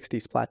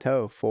 160s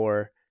plateau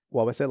for,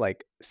 what was it,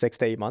 like 6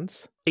 to 8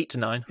 months? 8 to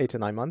 9. 8 to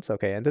 9 months.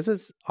 Okay. And this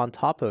is on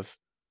top of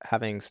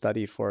having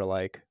studied for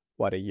like,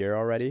 what, a year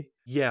already?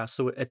 Yeah.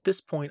 So at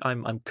this point,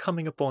 I'm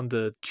coming up on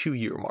the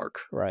 2-year mark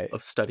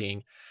of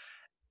studying.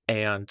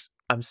 And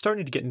I'm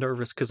starting to get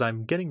nervous because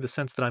I'm getting the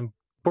sense that I'm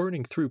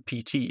burning through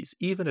PTs,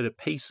 even at a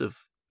pace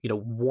of,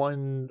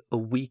 1 a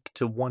week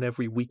to 1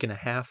 every week and a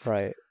half.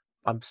 Right.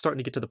 I'm starting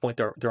to get to the point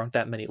there aren't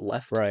that many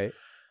left. Right.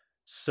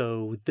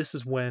 So this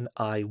is when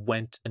I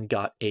went and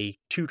got a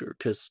tutor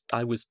because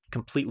I was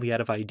completely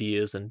out of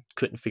ideas and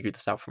couldn't figure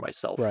this out for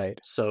myself. Right.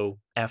 So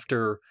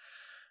after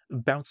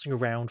bouncing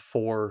around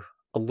for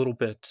a little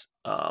bit,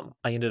 I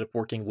ended up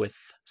working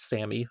with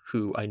Sammy,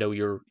 who I know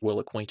you're well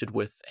acquainted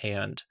with,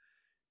 and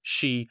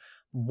she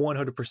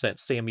 100%,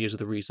 Sammy is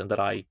the reason that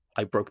I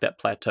broke that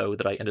plateau,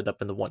 that I ended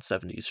up in the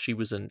 170s. She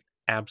was an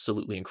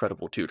absolutely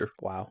incredible tutor.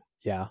 Wow.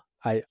 Yeah.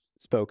 I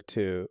spoke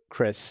to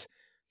Chris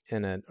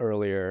in an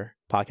earlier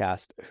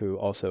podcast who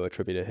also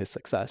attributed his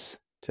success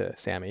to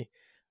Sammy.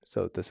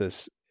 So this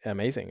is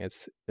amazing.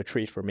 It's a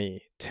treat for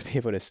me to be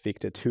able to speak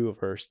to 2 of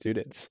her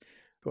students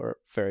who are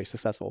very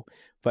successful.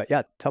 But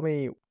yeah, tell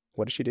me,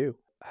 what did she do?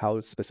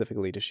 How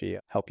specifically does she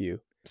help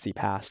you see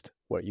past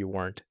what you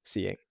weren't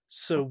seeing?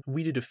 So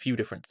we did a few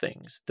different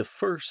things. The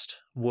first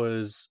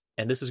was,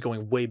 and this is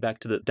going way back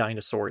to the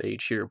dinosaur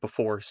age here,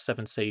 before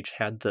 7Sage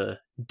had the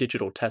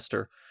digital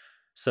tester.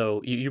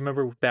 So you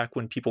remember back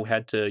when people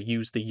had to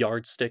use the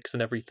yardsticks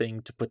and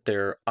everything to put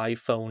their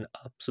iPhone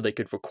up so they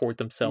could record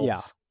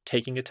themselves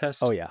taking a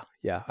test? Oh, yeah.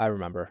 Yeah, I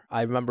remember.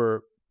 I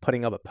remember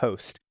putting up a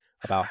post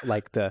about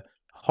like the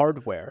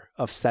hardware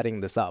of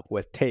setting this up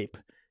with tape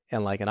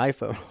and like an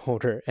iPhone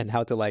holder and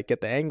how to like get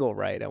the angle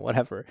right and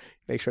whatever.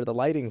 Make sure the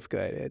lighting's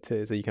good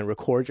so you can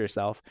record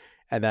yourself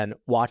and then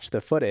watch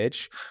the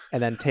footage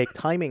and then take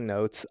timing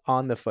notes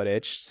on the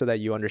footage so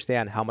that you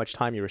understand how much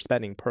time you were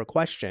spending per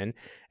question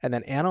and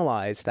then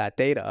analyze that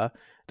data.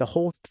 The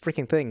whole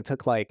freaking thing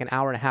took like an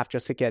hour and a half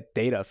just to get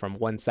data from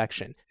one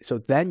section. So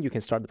then you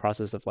can start the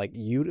process of like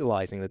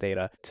utilizing the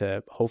data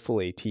to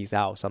hopefully tease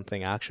out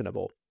something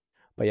actionable.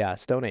 But yeah,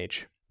 Stone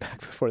Age,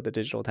 back before the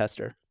digital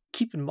tester.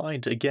 keep in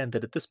mind, again,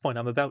 that at this point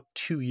I'm about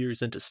 2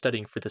 years into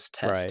studying for this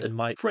test, Right. and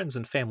my friends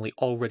and family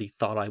already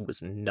thought I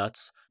was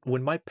nuts.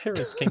 When my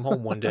parents came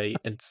home one day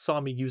and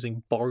saw me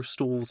using bar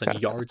stools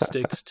and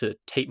yardsticks to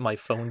tape my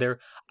phone there,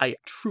 I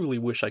truly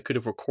wish I could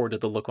have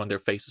recorded the look on their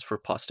faces for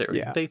posterity.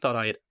 Yeah. They thought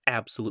I had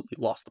absolutely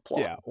lost the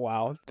plot. Yeah,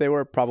 wow. They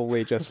were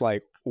probably just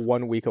like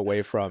 1 week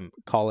away from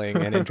calling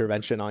an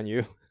intervention on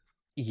you.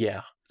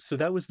 Yeah. So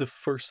that was the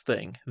first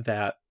thing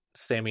that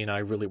Sammy and I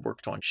really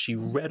worked on. She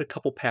read a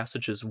couple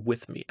passages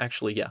with me.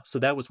 Actually, yeah. So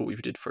that was what we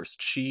did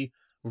first. She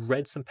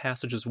read some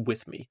passages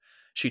with me.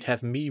 She'd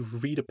have me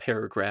read a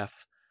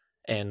paragraph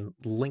and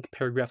link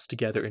paragraphs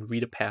together and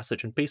read a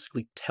passage and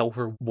basically tell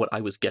her what I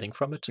was getting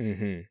from it.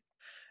 Mm-hmm.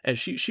 And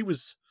she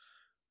was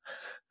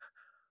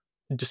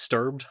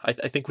disturbed, I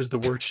think was the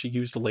word she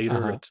used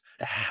later, at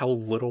how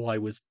little I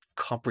was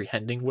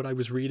comprehending what I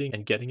was reading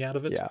and getting out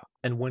of it. Yeah.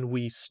 And when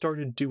we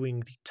started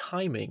doing the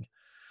timing,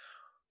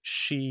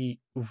 she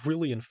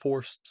really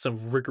enforced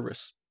some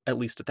rigorous, at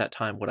least at that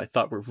time, what I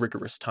thought were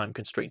rigorous time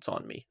constraints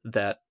on me.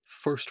 That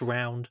first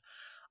round,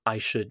 I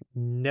should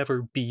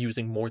never be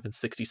using more than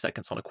 60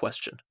 seconds on a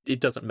question. It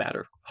doesn't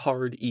matter.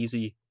 Hard,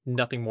 easy,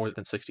 nothing more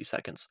than 60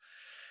 seconds.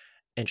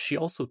 And she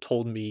also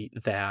told me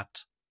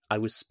that I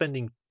was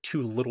spending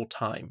too little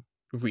time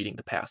reading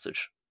the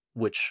passage,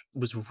 which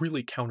was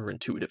really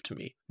counterintuitive to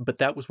me. But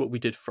that was what we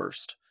did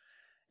first.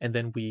 And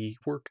then we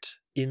worked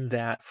in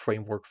that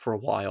framework for a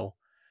while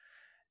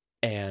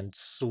and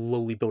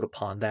slowly built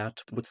upon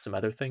that with some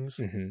other things.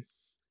 Mm-hmm.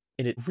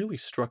 And it really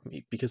struck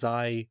me because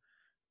I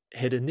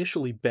had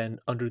initially been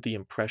under the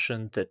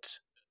impression that,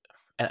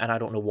 and I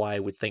don't know why I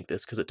would think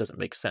this because it doesn't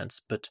make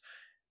sense, but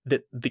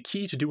that the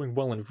key to doing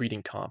well in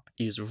reading comp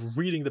is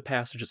reading the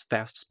passage as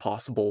fast as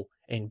possible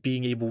and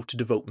being able to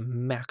devote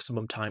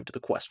maximum time to the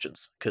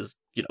questions, because,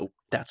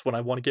 that's what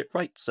I want to get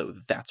right, so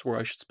that's where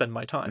I should spend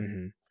my time.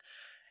 Mm-hmm.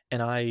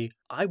 And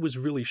I was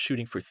really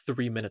shooting for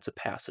 3 minutes a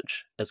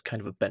passage as kind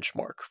of a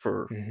benchmark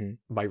for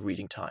my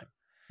reading time.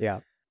 Yeah.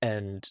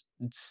 And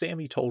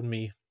Sammy told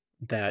me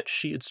that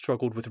she had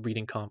struggled with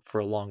reading comp for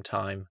a long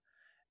time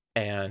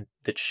and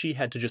that she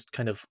had to just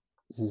kind of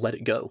let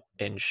it go,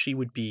 and she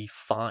would be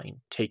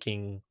fine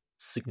taking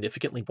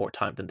significantly more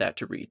time than that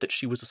to read, that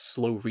she was a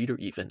slow reader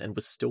even and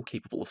was still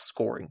capable of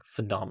scoring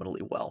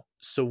phenomenally well.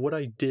 So what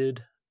I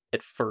did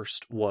at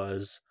first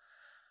was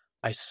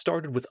I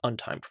started with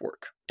untimed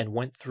work and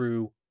went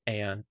through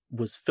and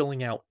was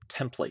filling out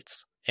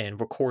templates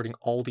and recording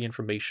all the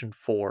information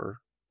for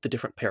the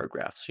different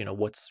paragraphs.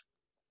 What's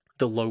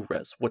the low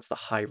res, what's the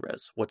high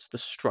res, what's the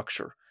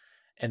structure.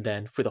 And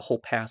then for the whole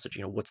passage,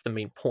 what's the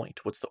main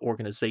point? What's the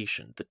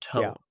organization? The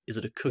tone? Yeah. Is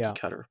it a cookie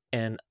cutter?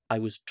 And I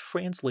was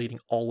translating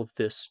all of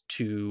this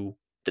to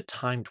the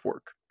timed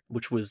work,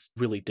 which was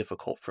really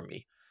difficult for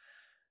me.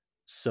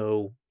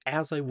 So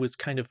as I was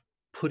kind of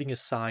putting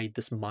aside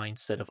this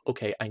mindset of,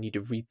 okay, I need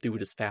to read through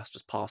it as fast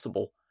as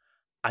possible,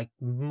 I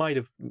might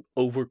have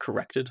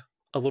overcorrected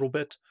a little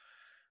bit.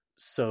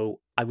 So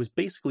I was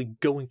basically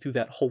going through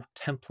that whole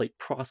template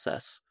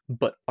process,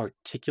 but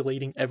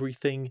articulating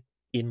everything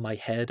in my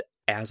head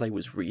as I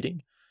was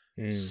reading.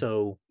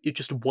 So it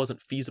just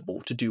wasn't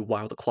feasible to do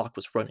while the clock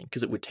was running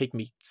because it would take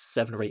me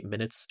 7 or 8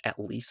 minutes at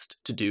least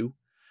to do.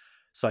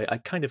 So I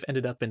kind of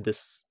ended up in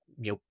this,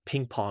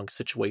 ping pong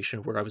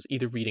situation where I was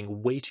either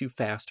reading way too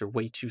fast or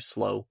way too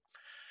slow.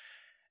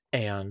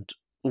 And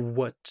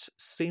what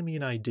Sammy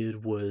and I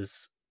did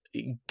was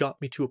it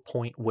got me to a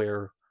point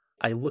where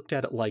I looked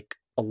at it like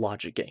a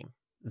logic game,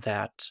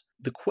 that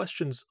the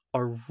questions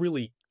are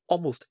really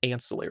almost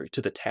ancillary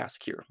to the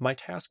task here. My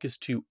task is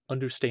to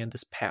understand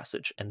this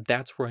passage, and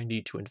that's where I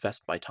need to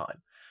invest my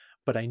time.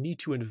 But I need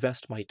to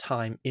invest my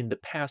time in the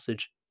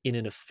passage in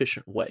an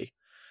efficient way.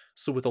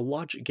 So with a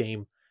logic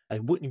game, I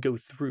wouldn't go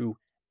through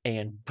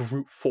and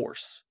brute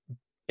force,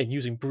 and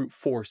using brute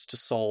force to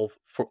solve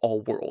for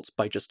all worlds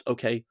by just,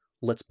 okay,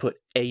 let's put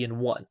A in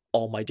 1,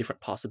 all my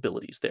different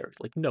possibilities there.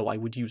 Like, no, I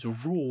would use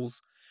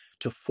rules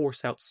to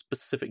force out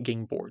specific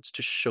game boards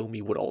to show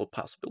me what all the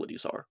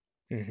possibilities are.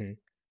 Mm-hmm.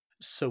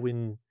 So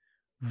in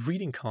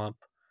reading comp,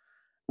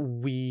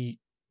 we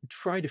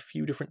tried a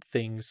few different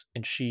things,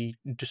 and she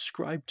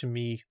described to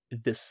me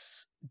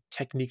this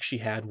technique she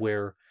had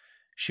where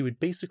she would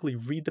basically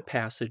read the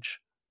passage,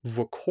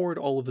 record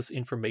all of this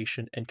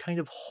information, and kind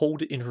of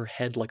hold it in her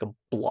head like a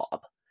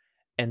blob,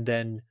 and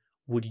then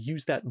would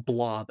use that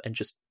blob and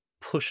just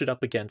push it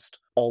up against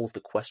all of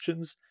the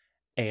questions,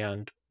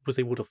 and was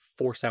able to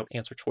force out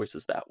answer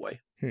choices that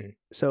way.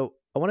 So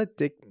I want to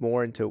dig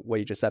more into what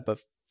you just said, but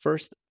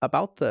first,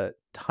 about the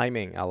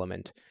timing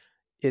element,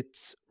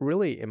 it's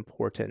really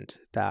important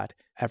that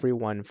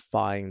everyone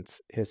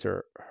finds his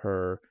or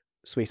her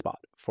sweet spot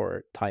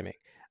for timing.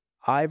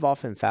 I've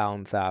often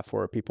found that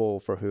for people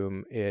for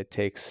whom it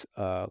takes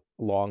a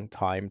long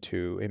time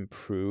to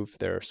improve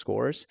their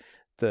scores,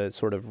 the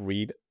sort of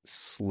read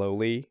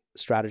slowly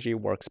strategy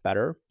works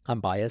better.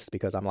 I'm biased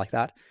because I'm like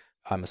that.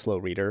 I'm a slow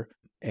reader,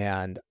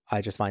 and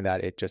I just find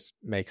that it just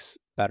makes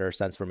better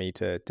sense for me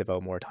to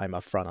devote more time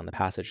up front on the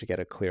passage to get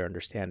a clear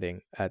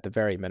understanding, at the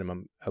very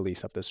minimum, at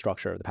least, of the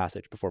structure of the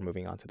passage before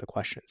moving on to the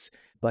questions.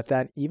 But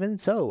then even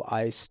so,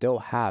 I still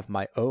have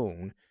my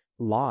own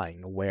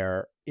line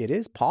where it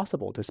is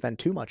possible to spend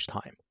too much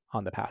time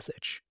on the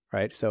passage,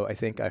 right? So I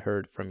think I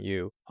heard from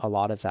you a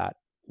lot of that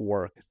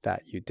work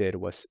that you did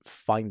was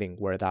finding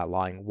where that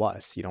line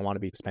was. You don't want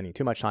to be spending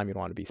too much time. You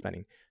don't want to be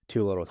spending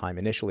too little time.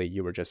 Initially,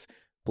 you were just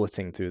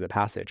blitzing through the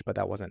passage, but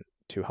that wasn't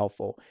too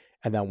helpful.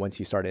 And then once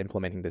you started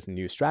implementing this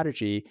new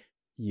strategy,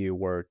 you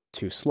were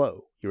too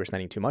slow. You were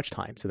spending too much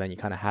time. So then you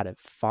kind of had to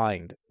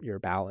find your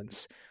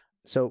balance.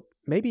 So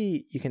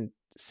maybe you can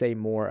say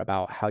more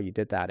about how you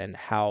did that and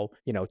how,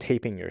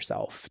 taping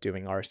yourself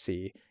doing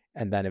RC,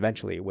 and then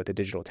eventually with the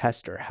digital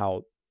tester,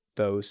 how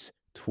those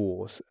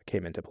tools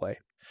came into play.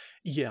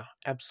 Yeah,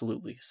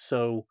 absolutely.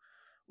 So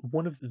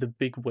one of the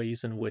big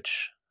ways in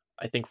which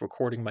I think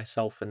recording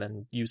myself and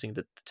then using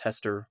the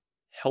tester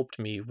helped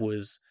me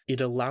was it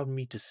allowed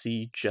me to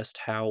see just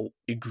how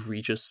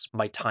egregious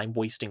my time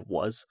wasting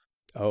was.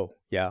 Oh,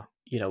 yeah.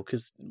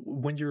 Because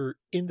when you're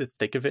in the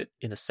thick of it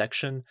in a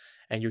section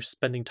and you're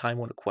spending time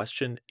on a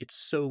question, it's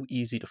so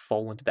easy to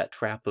fall into that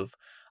trap of,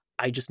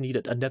 I just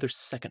need another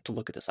second to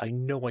look at this. I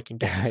know I can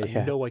get this.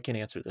 Yeah. I know I can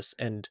answer this.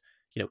 And,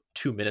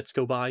 2 minutes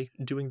go by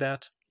doing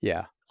that.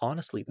 Yeah.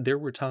 Honestly, there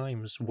were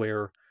times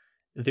where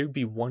there'd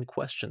be one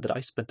question that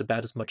I spent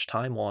about as much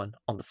time on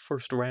the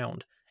first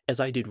round as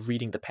I did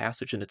reading the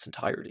passage in its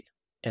entirety.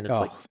 And it's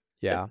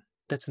yeah.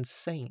 That's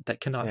insane. That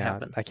cannot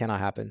happen. That cannot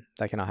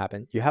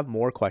happen. You have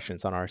more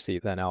questions on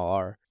RC than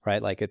LR,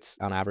 right? Like it's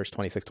on average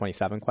 26,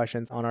 27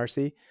 questions on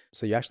RC.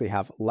 So you actually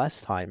have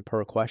less time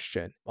per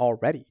question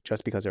already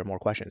just because there are more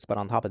questions. But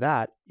on top of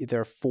that,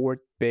 there are 4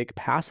 big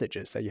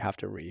passages that you have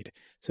to read.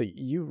 So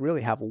you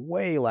really have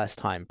way less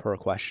time per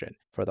question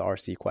for the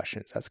RC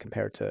questions as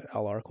compared to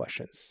LR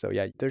questions. So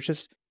yeah, there's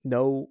just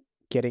no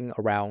getting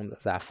around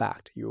that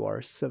fact. You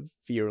are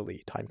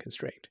severely time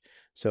constrained.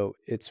 So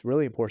it's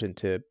really important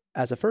to,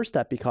 as a first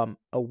step, become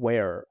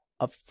aware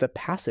of the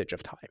passage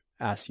of time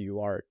as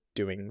you are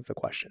doing the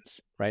questions,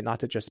 right?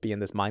 Not to just be in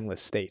this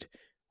mindless state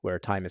where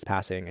time is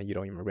passing and you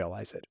don't even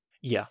realize it.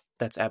 Yeah,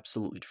 that's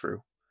absolutely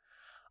true.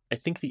 I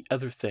think the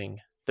other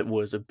thing that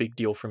was a big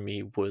deal for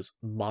me was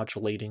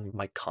modulating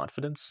my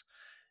confidence.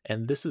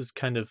 And this is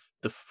kind of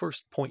the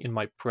first point in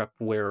my prep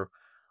where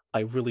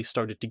I really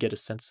started to get a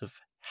sense of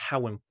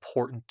how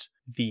important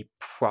the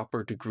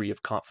proper degree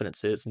of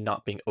confidence is,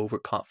 not being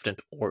overconfident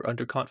or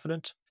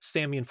underconfident.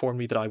 Sammy informed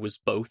me that I was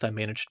both. I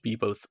managed to be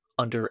both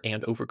under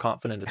and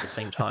overconfident at the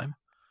same time.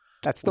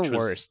 That's the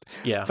worst.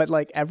 Yeah. But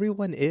like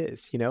everyone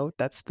is,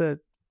 that's the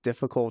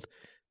difficult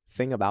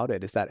thing about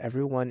it, is that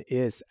everyone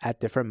is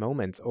at different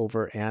moments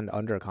over and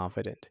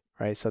underconfident,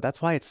 right? So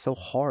that's why it's so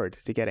hard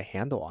to get a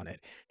handle on it.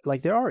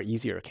 Like there are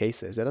easier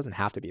cases. It doesn't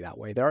have to be that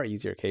way. There are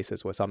easier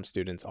cases where some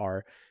students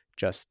are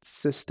just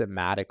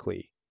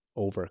systematically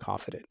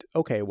overconfident.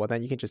 Okay, well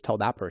then you can just tell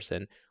that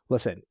person,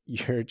 listen,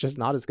 you're just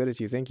not as good as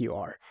you think you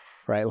are,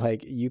 right?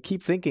 Like you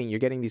keep thinking you're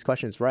getting these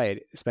questions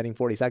right, spending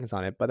 40 seconds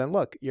on it, but then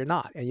look, you're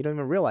not, and you don't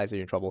even realize that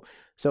you're in trouble.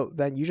 So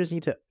then you just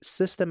need to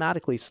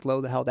systematically slow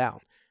the hell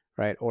down,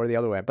 right? Or the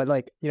other way. But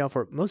like,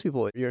 for most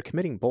people, you're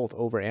committing both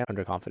over and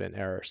underconfident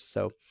errors.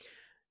 So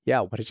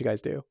yeah, what did you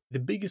guys do? The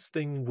biggest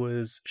thing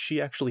was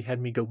she actually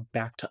had me go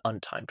back to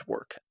untimed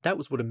work. That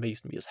was what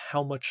amazed me, is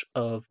how much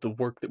of the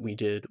work that we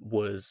did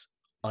was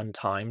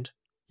untimed.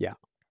 Yeah.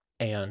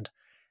 And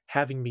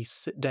having me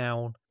sit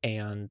down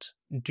and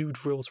do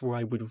drills where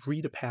I would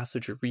read a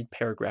passage or read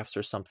paragraphs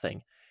or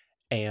something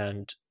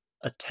and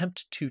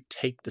attempt to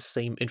take the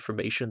same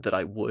information that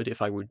I would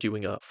if I were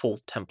doing a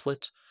full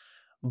template,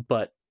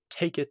 but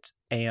take it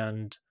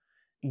and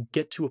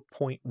get to a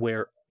point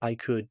where I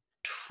could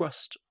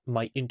trust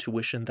my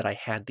intuition that I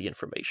had the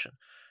information.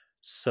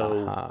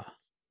 So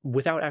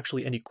without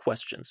actually any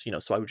questions,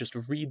 so I would just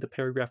read the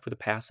paragraph or the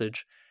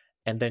passage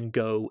and then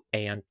go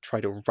and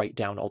try to write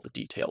down all the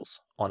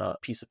details on a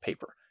piece of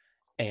paper,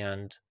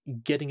 and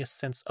getting a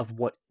sense of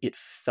what it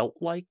felt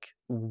like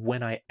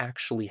when I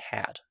actually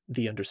had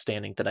the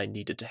understanding that I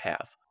needed to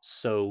have,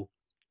 so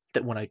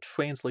that when I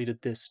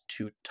translated this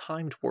to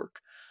timed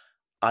work,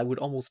 I would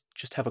almost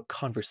just have a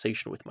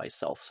conversation with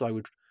myself. So I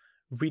would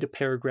read a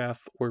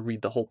paragraph or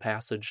read the whole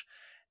passage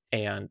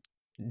and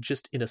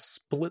just in a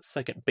split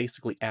second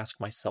basically ask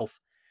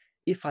myself,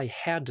 if I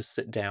had to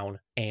sit down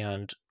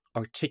and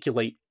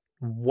articulate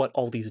what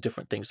all these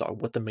different things are,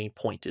 what the main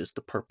point is,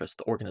 the purpose,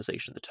 the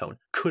organization, the tone,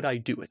 could I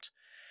do it?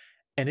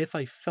 And if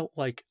I felt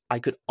like I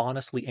could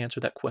honestly answer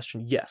that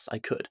question, yes, I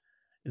could,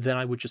 then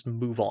I would just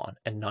move on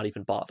and not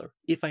even bother.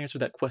 If I answer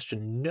that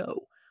question,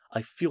 no,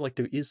 I feel like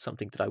there is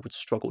something that I would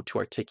struggle to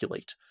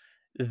articulate,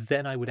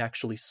 then I would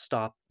actually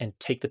stop and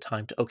take the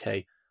time to,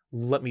 okay,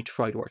 let me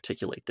try to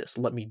articulate this.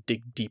 Let me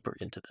dig deeper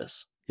into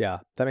this. Yeah,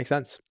 that makes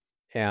sense.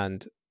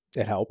 And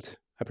it helped,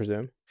 I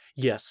presume?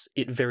 Yes,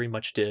 it very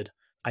much did.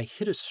 I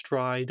hit a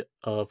stride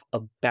of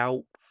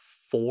about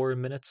 4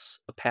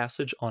 minutes a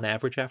passage on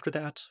average after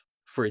that.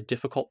 For a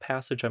difficult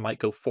passage, I might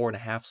go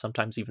 4.5,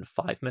 sometimes even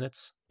 5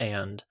 minutes.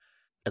 And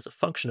As a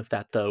function of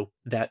that, though,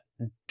 that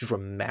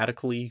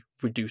dramatically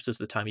reduces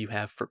the time you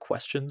have for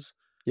questions.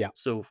 Yeah.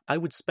 So I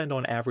would spend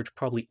on average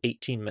probably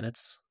 18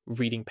 minutes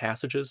reading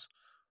passages,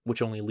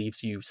 which only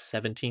leaves you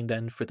 17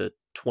 then for the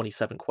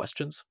 27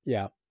 questions.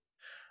 Yeah.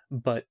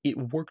 But it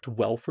worked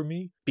well for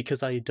me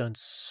because I had done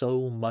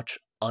so much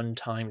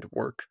untimed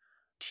work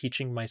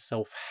teaching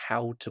myself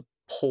how to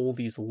pull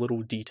these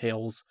little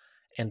details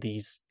and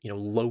these,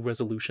 low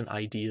resolution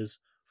ideas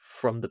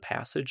from the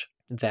passage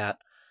that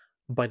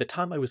by the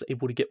time I was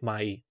able to get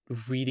my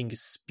reading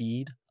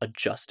speed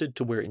adjusted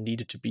to where it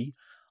needed to be,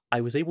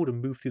 I was able to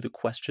move through the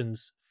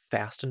questions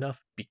fast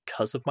enough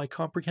because of my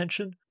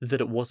comprehension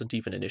that it wasn't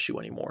even an issue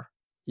anymore.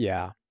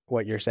 Yeah.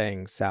 What you're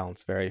saying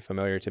sounds very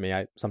familiar to me.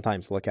 I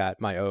sometimes look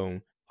at my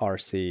own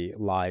RC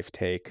live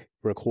take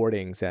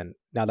recordings, and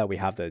now that we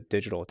have the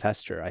digital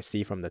tester, I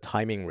see from the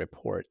timing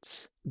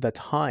reports the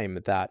time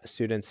that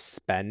students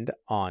spend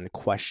on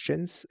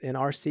questions in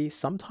RC.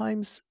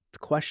 Sometimes the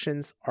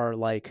questions are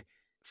like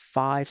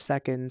 5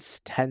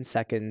 seconds, 10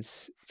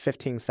 seconds,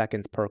 15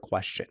 seconds per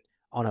question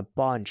on a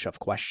bunch of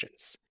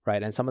questions,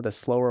 right? And some of the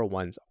slower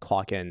ones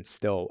clock in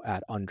still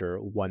at under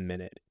 1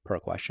 minute per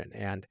question.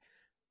 And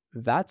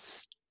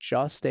that's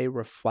just a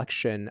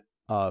reflection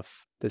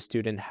of the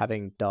student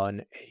having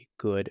done a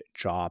good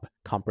job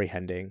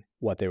comprehending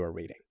what they were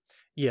reading.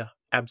 Yeah,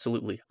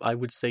 absolutely. I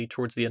would say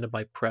towards the end of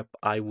my prep,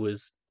 I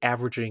was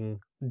averaging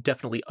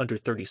definitely under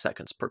 30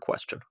 seconds per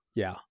question.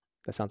 Yeah,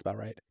 that sounds about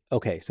right.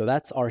 Okay, so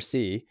that's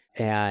RC,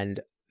 and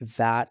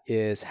that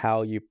is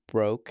how you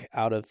broke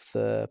out of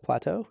the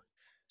plateau?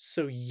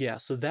 So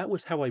that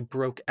was how I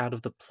broke out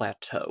of the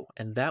plateau,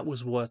 and that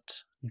was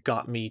what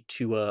got me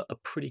to a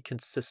pretty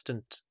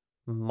consistent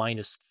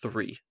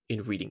 -3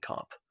 in reading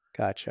comp.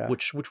 Gotcha.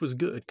 Which was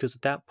good, because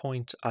at that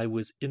point I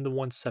was in the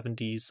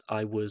 170s.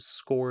 I was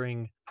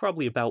scoring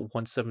probably about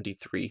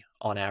 173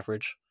 on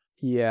average.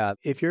 Yeah,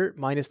 if you're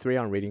 -3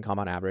 on reading comp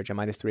on average and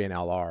 -3 in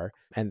LR,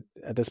 and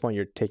at this point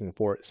you're taking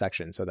 4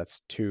 sections, so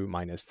that's 2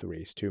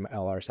 -3s, 2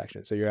 LR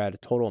sections. So you're at a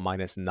total of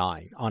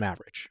 -9 on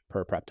average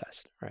per prep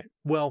test, right?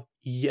 Well,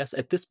 yes,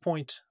 at this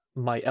point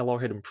my LR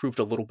had improved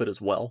a little bit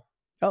as well.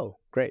 Oh,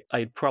 great. I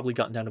had probably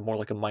gotten down to more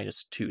like a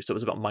 -2, so it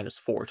was about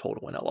 -4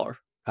 total in LR.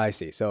 I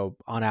see. So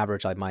on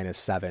average, like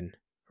 -7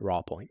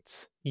 raw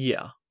points.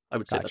 Yeah, I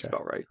would say Gotcha. that's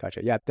about right.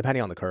 Gotcha. Yeah,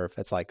 depending on the curve,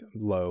 it's like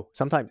low.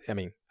 Sometimes, I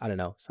mean, I don't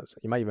know. So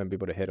you might even be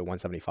able to hit a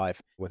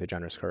 175 with a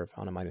generous curve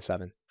on a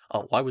 -7.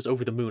 Oh, I was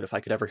over the moon if I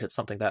could ever hit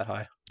something that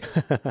high.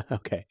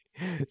 Okay.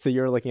 So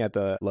you're looking at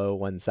the low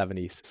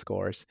 170s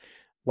scores.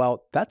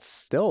 Well, that's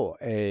still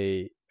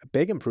a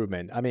big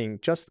improvement. I mean,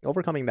 just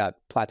overcoming that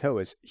plateau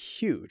is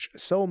huge.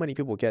 So many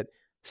people get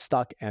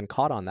stuck and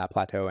caught on that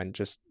plateau and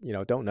just,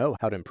 don't know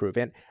how to improve.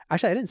 And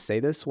actually, I didn't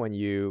say this when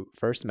you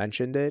first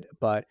mentioned it,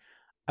 but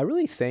I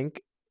really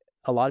think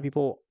a lot of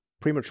people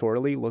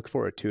prematurely look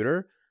for a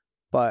tutor,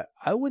 but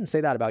I wouldn't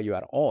say that about you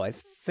at all. I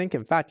think,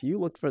 in fact, you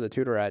looked for the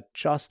tutor at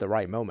just the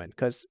right moment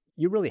because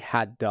you really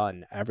had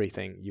done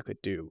everything you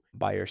could do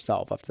by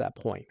yourself up to that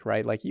point,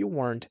 right? Like you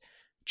weren't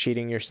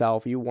cheating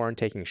yourself. You weren't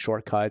taking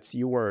shortcuts.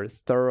 You were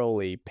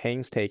thoroughly,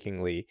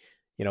 painstakingly,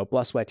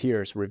 blood, sweat,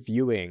 tears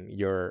reviewing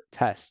your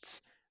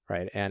tests,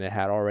 right? And it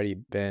had already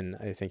been,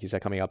 I think you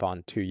said, coming up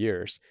on 2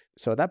 years.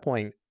 So at that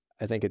point,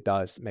 I think it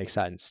does make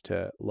sense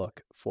to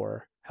look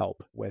for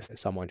help with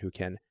someone who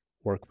can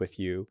work with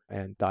you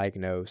and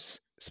diagnose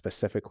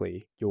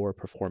specifically your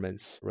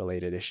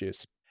performance-related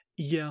issues.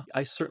 Yeah,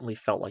 I certainly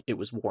felt like it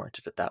was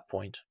warranted at that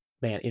point.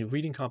 Man, in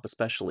reading comp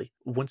especially,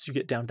 once you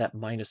get down that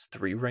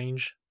 -3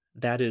 range,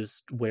 that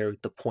is where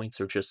the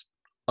points are just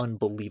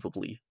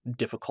unbelievably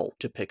difficult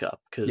to pick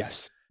up,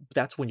 because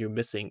that's when you're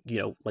missing,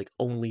 like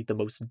only the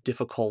most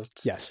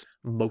difficult,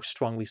 most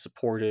strongly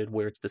supported,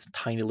 where it's this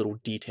tiny little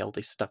detail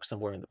they stuck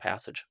somewhere in the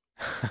passage.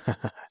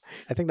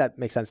 I think that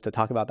makes sense to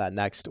talk about that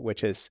next,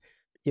 which is,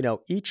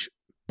 each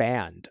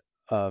band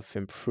of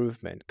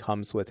improvement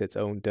comes with its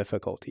own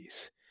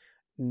difficulties.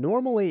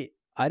 Normally,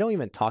 I don't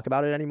even talk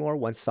about it anymore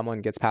once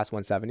someone gets past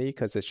 170,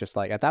 because it's just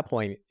like, at that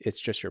point, it's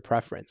just your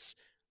preference.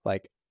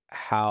 Like,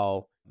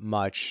 how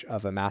much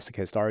of a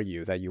masochist are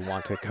you that you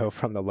want to go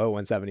from the low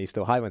 170s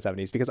to high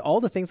 170s? Because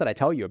all the things that I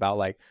tell you about,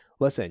 like,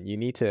 listen, you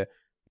need to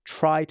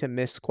try to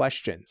miss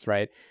questions,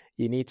 right?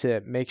 You need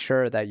to make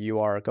sure that you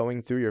are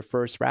going through your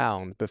first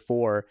round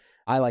before.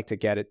 I like to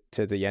get it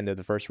to the end of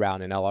the first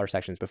round in LR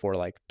sections before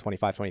like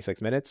 25,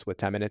 26 minutes with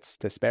 10 minutes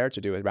to spare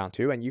to do it round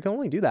 2. And you can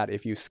only do that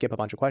if you skip a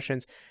bunch of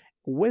questions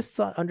with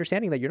the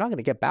understanding that you're not going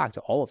to get back to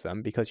all of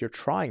them, because you're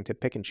trying to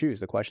pick and choose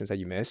the questions that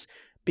you miss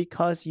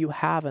because you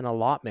have an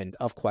allotment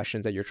of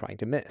questions that you're trying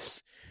to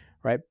miss,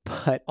 right?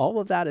 But all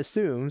of that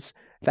assumes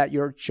that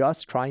you're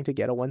just trying to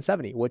get a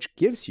 170, which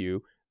gives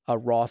you a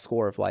raw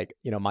score of like,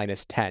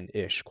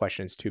 -10-ish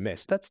questions to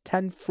miss. That's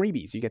 10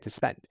 freebies you get to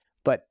spend.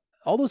 But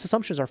all those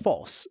assumptions are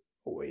false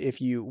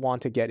if you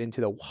want to get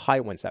into the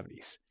high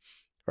 170s,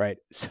 right?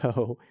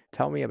 So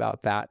tell me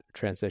about that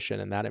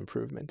transition and that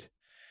improvement.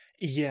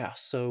 Yeah,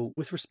 so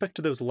with respect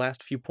to those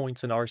last few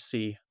points in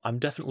RC, I'm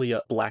definitely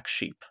a black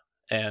sheep.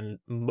 And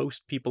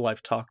most people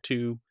I've talked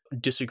to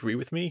disagree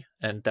with me,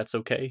 and that's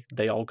okay.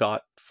 They all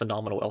got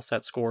phenomenal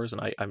LSAT scores,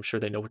 and I'm sure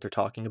they know what they're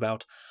talking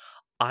about.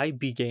 I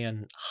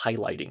began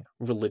highlighting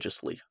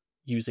religiously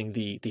using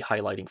the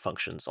highlighting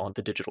functions on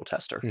the digital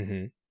tester.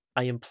 Mm-hmm.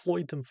 I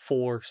employed them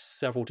for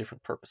several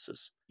different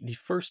purposes. The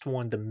first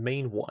one, the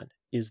main one,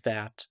 is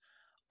that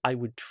I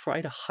would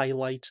try to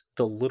highlight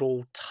the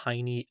little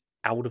tiny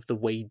out of the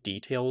way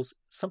details,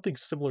 something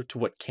similar to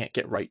what Can't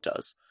Get Right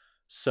does.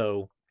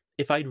 So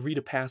if I'd read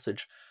a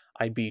passage,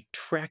 I'd be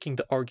tracking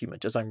the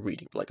argument as I'm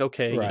reading, like,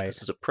 okay, Right.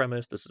 this is a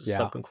premise, this is a Yeah.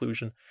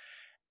 sub-conclusion.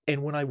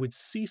 And when I would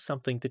see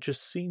something that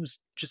just seems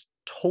just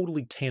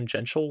totally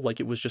tangential, like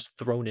it was just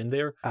thrown in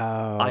there,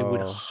 I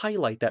would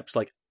highlight that. It's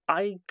like,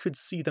 I could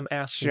see them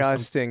asking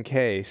just in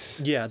case.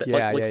 Yeah, that,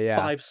 Yeah, like yeah.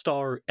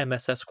 5-star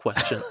MSS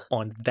question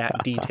on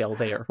that detail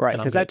there. Right,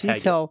 and I'm because gonna that tag it.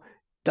 detail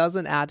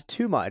doesn't add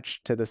too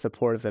much to the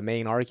support of the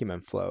main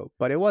argument flow,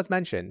 but it was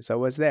mentioned, so it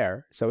was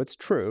there, so it's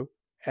true.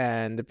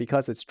 And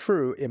because it's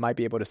true, it might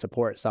be able to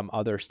support some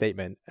other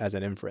statement as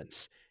an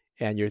inference.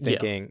 And you're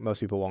thinking most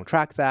people won't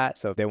track that,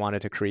 so if they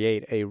wanted to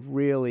create a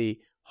really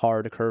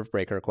hard curve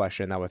breaker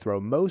question that would throw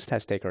most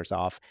test takers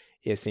off,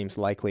 it seems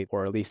likely,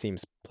 or at least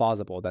seems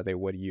plausible, that they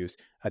would use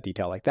a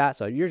detail like that.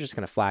 So you're just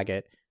going to flag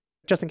it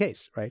just in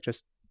case, right?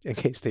 Just in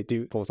case they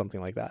do pull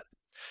something like that.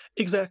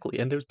 Exactly,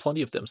 and there's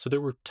plenty of them. So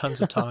there were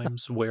tons of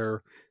times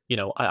where,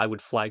 I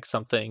would flag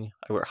something,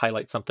 I would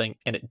highlight something,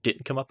 and it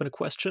didn't come up in a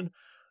question.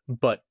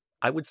 But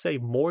I would say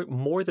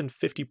more than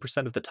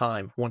 50% of the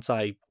time, once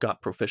I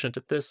got proficient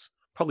at this,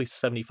 probably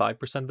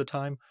 75% of the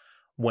time,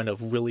 when a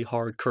really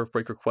hard curve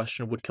breaker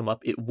question would come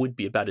up, it would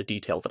be about a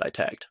detail that I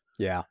tagged.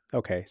 Yeah.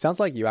 Okay. Sounds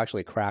like you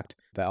actually cracked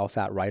the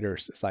LSAT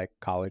writer's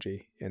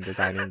psychology in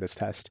designing this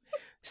test.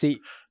 See,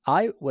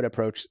 I would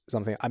approach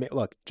something. I mean,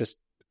 look, just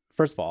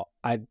first of all,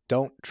 I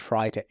don't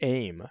try to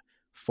aim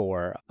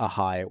for a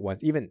high one.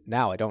 Even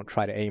now, I don't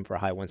try to aim for a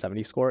high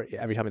 170 score.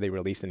 Every time they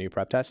release a new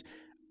prep test,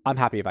 I'm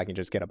happy if I can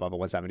just get above a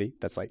 170.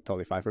 That's like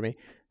totally fine for me.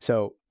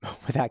 So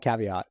with that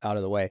caveat out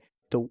of the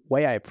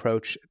way I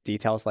approach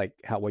details like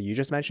what you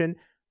just mentioned,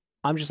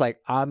 I'm just like,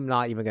 I'm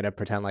not even going to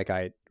pretend like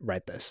I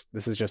read this.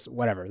 This is just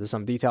whatever. There's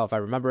some detail. If I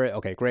remember it,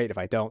 okay, great. If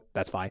I don't,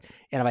 that's fine.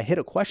 And if I hit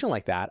a question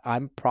like that,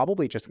 I'm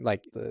probably just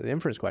like the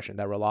inference question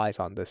that relies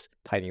on this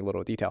tiny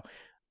little detail.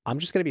 I'm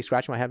just going to be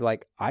scratching my head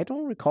like, I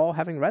don't recall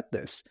having read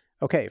this.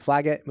 Okay,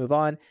 flag it, move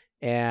on.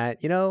 And,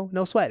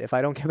 no sweat. If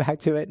I don't get back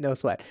to it, no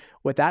sweat.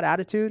 With that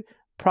attitude,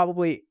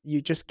 probably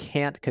you just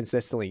can't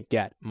consistently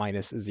get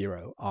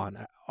 -0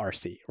 on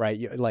RC,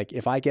 right? Like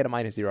if I get a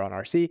 -0 on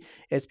RC,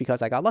 it's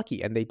because I got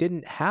lucky and they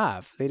didn't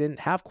have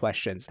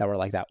questions that were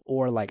like that,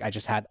 or like I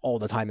just had all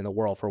the time in the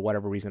world for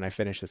whatever reason. I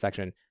finished the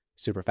section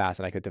super fast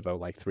and I could devote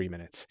like 3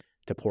 minutes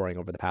to poring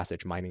over the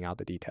passage, mining out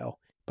the detail.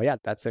 But yeah,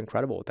 that's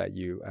incredible that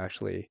you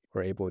actually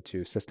were able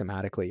to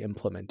systematically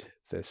implement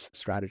this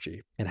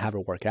strategy and have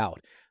it work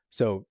out.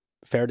 So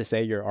fair to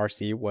say your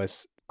RC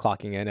was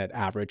clocking in at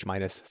average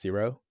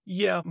 -0?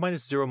 Yeah,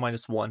 -0,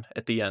 -1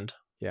 at the end.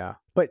 Yeah.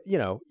 But,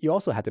 you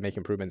also had to make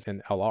improvements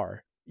in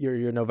LR.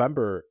 Your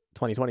November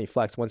 2020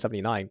 Flex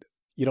 179,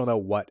 you don't know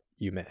what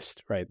you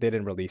missed, right? They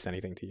didn't release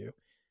anything to you.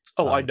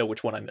 Oh, I know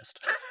which one I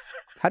missed.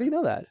 How do you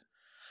know that?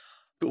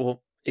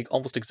 Well,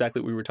 almost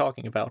exactly what we were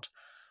talking about.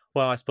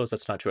 Well, I suppose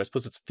that's not true. I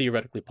suppose it's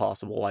theoretically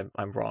possible.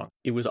 I'm wrong.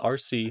 It was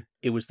RC.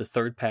 It was the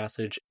third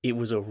passage. It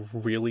was a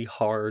really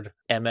hard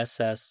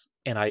MSS,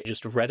 and I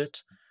just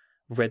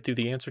read through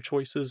the answer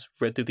choices,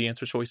 read through the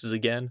answer choices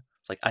again.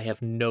 It's like, I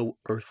have no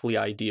earthly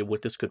idea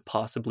what this could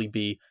possibly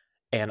be.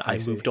 And I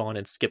moved on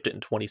and skipped it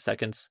in 20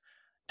 seconds.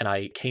 And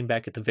I came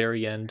back at the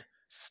very end,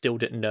 still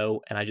didn't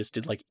know. And I just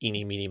did like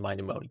eeny, meeny,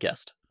 miny, moe, and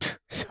guessed.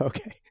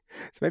 Okay.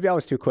 So maybe I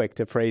was too quick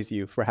to praise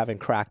you for having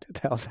cracked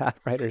the LSAT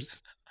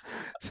writers'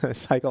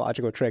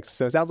 psychological tricks.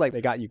 So it sounds like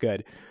they got you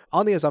good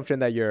on the assumption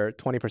that your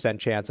 20%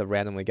 chance of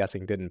randomly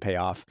guessing didn't pay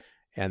off.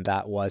 And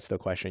that was the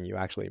question you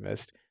actually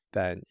missed.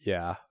 Then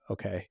yeah,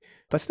 okay.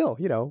 But still,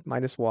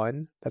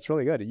 -1, that's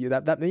really good.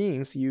 That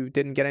means you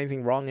didn't get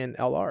anything wrong in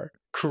LR.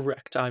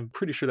 Correct. I'm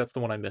pretty sure that's the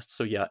one I missed.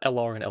 So yeah,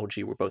 LR and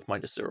LG were both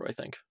 -0, I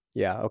think.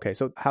 Yeah, okay.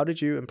 So how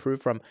did you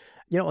improve from,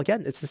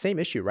 again, it's the same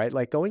issue, right?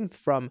 Like going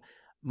from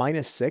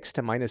 -6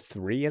 to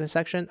 -3 in a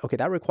section, okay,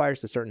 that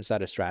requires a certain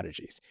set of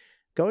strategies.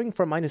 Going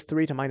from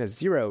 -3 to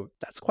 -0,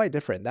 that's quite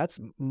different.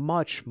 That's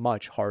much,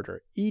 much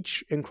harder.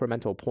 Each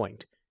incremental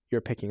point you're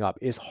picking up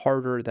is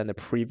harder than the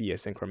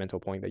previous incremental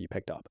point that you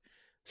picked up.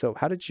 So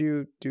how did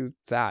you do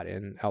that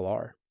in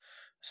LR?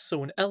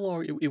 So in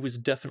LR, it was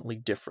definitely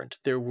different.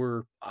 There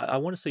were, I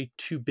want to say,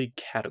 2 big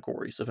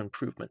categories of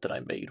improvement that I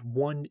made.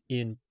 One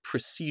in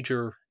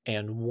procedure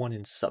and one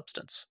in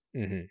substance.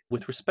 Mm-hmm.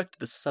 With respect to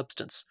the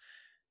substance,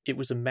 it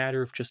was a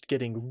matter of just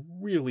getting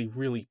really,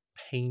 really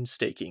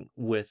painstaking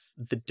with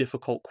the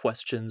difficult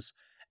questions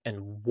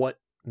and what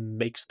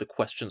makes the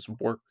questions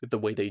work the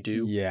way they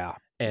do. Yeah.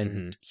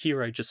 And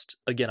here I just,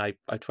 again,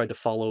 I tried to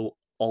follow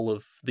all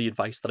of the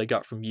advice that I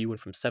got from you and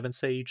from Seven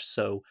Sage.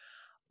 So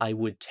I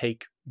would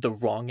take the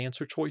wrong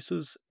answer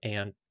choices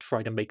and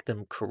try to make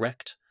them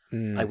correct.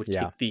 I would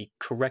Yeah. take the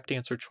correct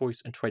answer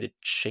choice and try to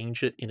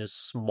change it in as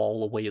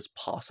small a way as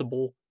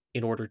possible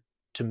in order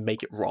to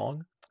make it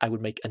wrong. I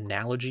would make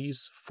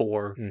analogies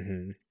for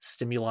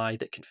stimuli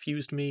that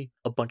confused me,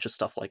 a bunch of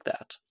stuff like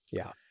that.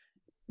 Yeah.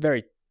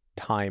 Very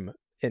time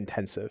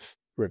intensive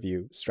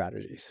review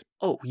strategies.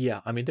 Oh,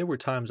 yeah. I mean, there were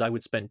times I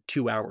would spend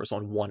 2 hours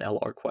on one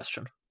LR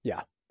question.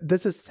 Yeah.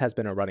 This has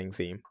been a running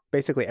theme.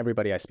 Basically,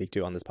 everybody I speak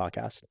to on this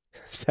podcast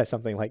says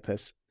something like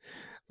this.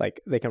 Like,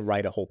 they can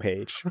write a whole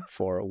page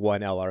for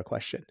one LR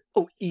question.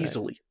 Oh,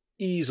 easily.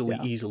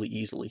 Right?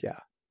 Easily. Yeah.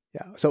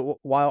 So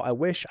while I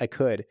wish I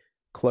could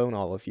clone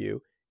all of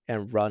you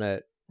and run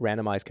a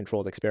randomized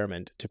controlled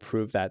experiment to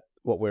prove that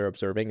what we're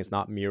observing is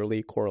not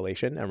merely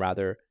correlation and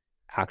rather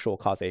actual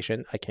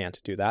causation, I can't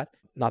do that.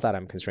 Not that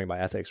I'm constrained by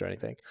ethics or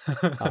anything.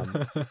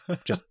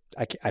 Just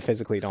I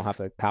physically don't have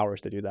the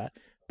powers to do that.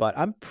 But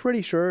I'm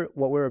pretty sure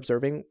what we're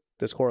observing,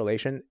 this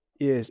correlation,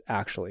 is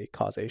actually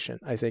causation.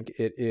 I think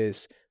it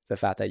is the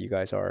fact that you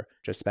guys are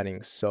just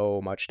spending so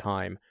much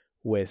time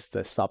with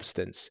the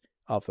substance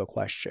of the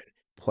question,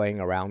 playing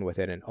around with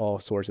it in all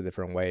sorts of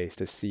different ways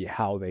to see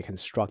how they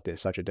constructed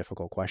such a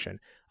difficult question.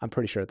 I'm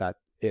pretty sure that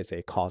is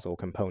a causal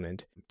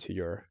component to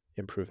your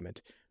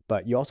improvement.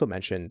 But you also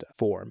mentioned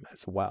form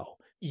as well.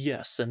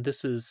 Yes, and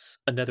this is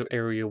another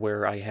area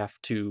where I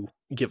have to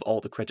give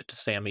all the credit to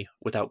Sammy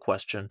without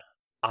question.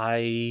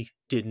 I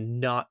did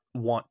not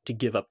want to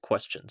give up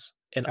questions.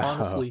 And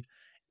honestly,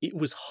 it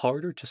was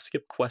harder to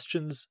skip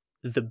questions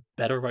the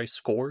better I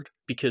scored,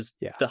 because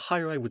the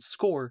higher I would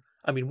score,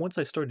 I mean, once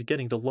I started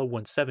getting the low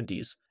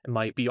 170s, and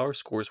my BR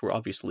scores were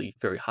obviously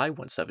very high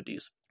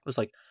 170s, I was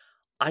like,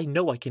 I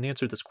know I can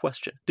answer this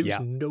question.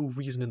 There's no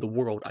reason in the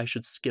world I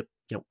should skip,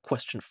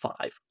 question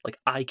 5. Like,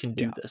 I can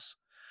do this.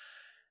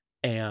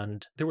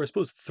 And there were, I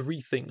suppose,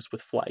 3 things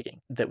with flagging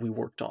that we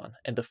worked on.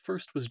 And the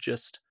first was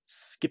just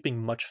skipping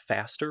much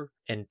faster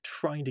and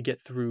trying to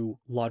get through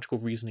logical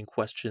reasoning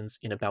questions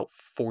in about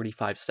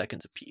 45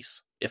 seconds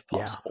apiece, if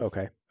possible.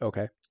 Yeah,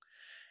 okay.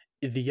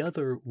 The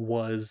other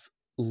was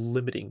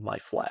limiting my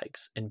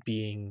flags and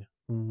being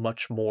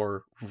much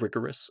more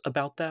rigorous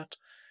about that,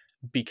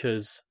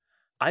 because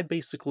I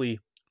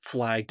basically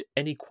flagged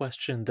any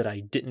question that I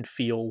didn't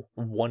feel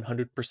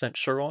 100%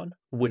 sure on,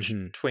 which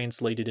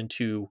translated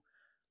into,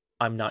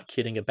 I'm not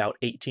kidding, about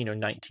 18 or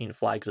 19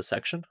 flags a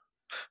section.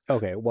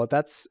 Okay, well,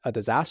 that's a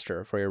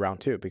disaster for your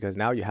round 2, because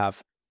now you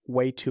have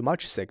way too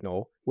much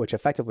signal, which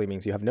effectively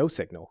means you have no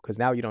signal, because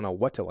now you don't know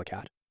what to look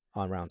at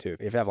on round 2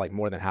 if you have like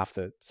more than half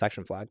the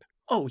section flagged.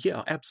 Oh,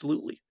 yeah,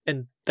 absolutely.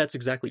 And that's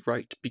exactly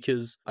right,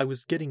 because I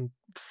was getting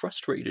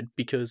frustrated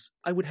because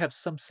I would have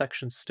some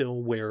sections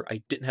still where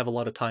I didn't have a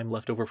lot of time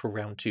left over for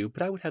round 2,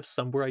 but I would have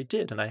some where I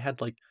did, and I had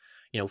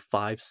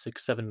 5,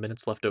 6, 7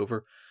 minutes left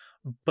over.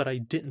 But I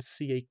didn't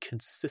see a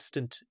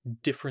consistent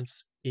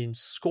difference in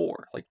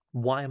score. Like,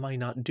 why am I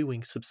not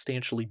doing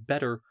substantially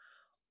better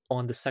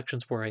on the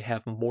sections where I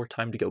have more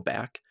time to go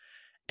back?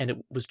 And it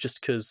was just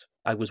because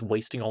I was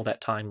wasting all that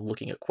time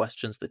looking at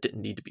questions that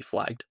didn't need to be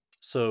flagged.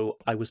 So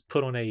I was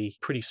put on a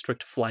pretty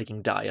strict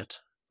flagging diet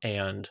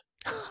and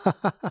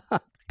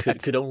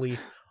could only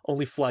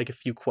flag a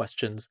few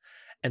questions.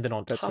 And then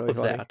on top of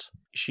that,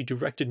 she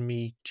directed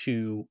me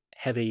to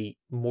have a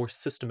more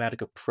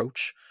systematic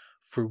approach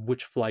for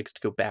which flags to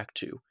go back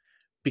to.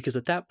 Because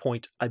at that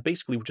point, I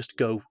basically would just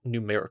go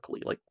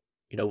numerically. Like,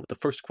 the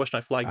first question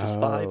I flagged is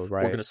 5.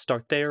 Right. We're going to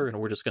start there, and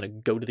we're just going to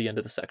go to the end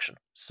of the section.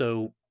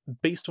 So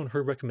based on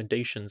her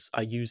recommendations,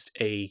 I used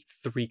a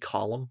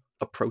 3-column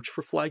approach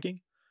for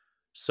flagging.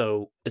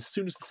 So as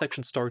soon as the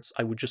section starts,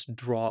 I would just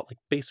draw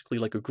basically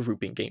like a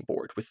grouping game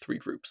board with 3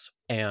 groups.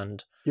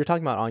 And you're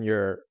talking about on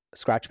your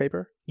scratch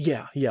paper?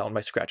 Yeah, on my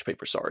scratch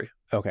paper, sorry.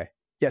 Okay.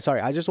 Yeah, sorry.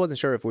 I just wasn't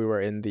sure if we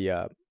were in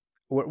the...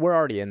 We're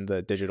already in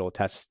the digital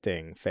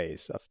testing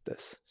phase of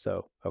this.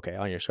 So, okay,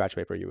 on your scratch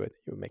paper, you would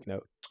make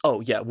note.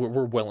 Oh, yeah,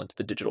 we're well into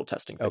the digital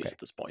testing phase at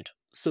this point.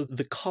 So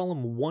the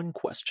column 1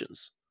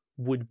 questions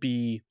would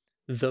be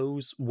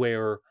those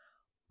where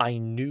I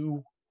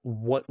knew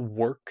what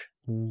work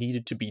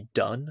needed to be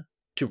done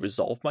to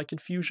resolve my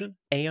confusion,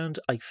 and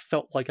I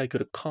felt like I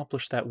could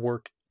accomplish that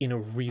work in a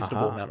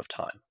reasonable amount of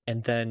time.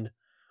 And then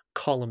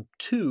column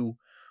 2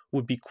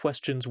 would be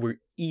questions where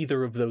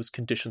either of those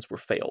conditions were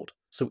failed.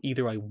 So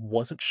either I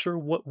wasn't sure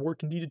what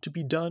work needed to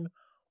be done,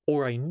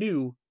 or I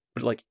knew,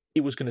 but it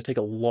was going to take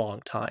a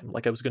long time.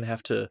 I was going to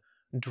have to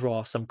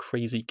draw some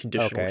crazy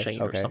conditional chain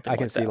or something like that. I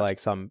can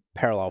see some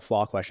parallel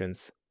flaw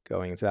questions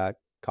going into that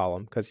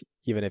column, because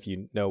even if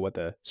you know what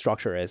the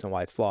structure is and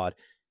why it's flawed,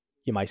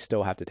 you might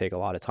still have to take a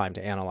lot of time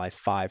to analyze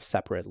 5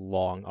 separate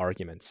long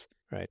arguments,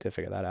 right, to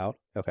figure that out.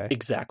 Okay.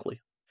 Exactly.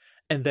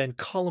 And then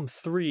column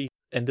 3,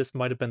 and this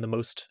might have been the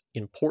most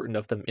important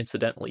of them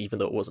incidentally, even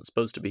though it wasn't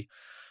supposed to be,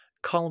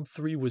 column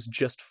 3 was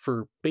just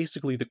for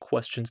basically the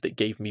questions that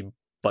gave me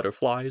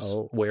butterflies,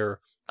 where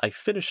I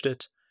finished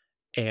it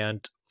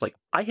and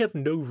I have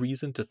no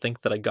reason to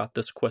think that I got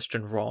this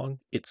question wrong.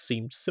 It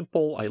seemed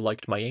simple. I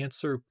liked my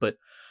answer, but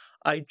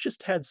I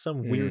just had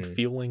some weird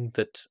feeling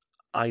that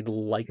I'd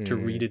like to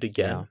read it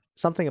again. Yeah.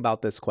 Something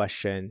about this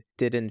question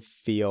didn't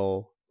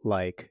feel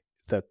like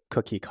the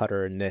cookie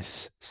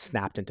cutterness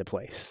snapped into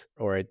place,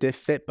 or it did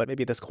fit, but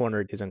maybe this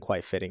corner isn't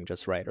quite fitting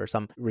just right, or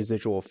some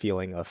residual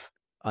feeling of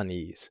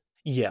unease.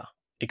 Yeah,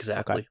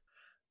 exactly. Okay.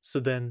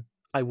 So then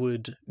I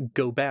would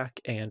go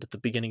back, and at the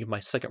beginning of my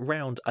second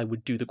round, I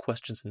would do the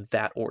questions in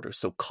that order.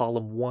 So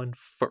column 1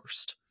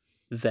 first,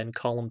 then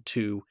column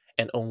 2,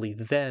 and only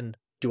then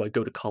do I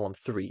go to column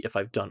 3 if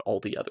I've done all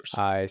the others.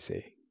 I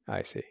see.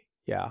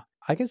 Yeah.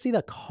 I can see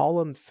that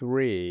column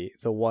 3,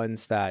 the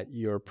ones that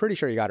you're pretty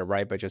sure you got it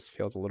right, but just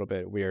feels a little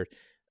bit weird,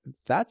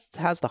 that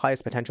has the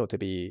highest potential to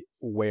be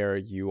where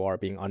you are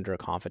being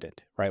underconfident,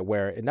 right?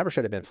 Where it never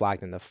should have been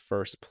flagged in the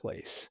first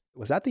place.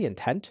 Was that the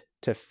intent,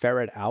 to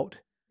ferret out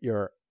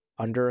your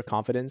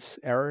underconfidence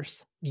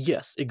errors?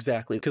 Yes,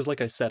 exactly. Because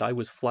like I said, I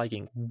was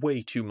flagging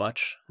way too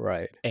much.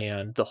 Right.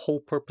 And the whole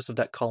purpose of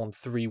that column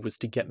 3 was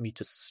to get me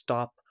to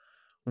stop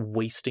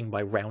wasting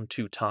my round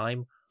 2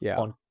 time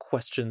on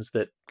questions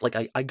that, like,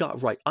 I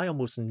got right. I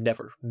almost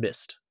never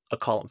missed a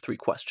column 3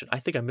 question. I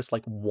think I missed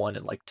like 1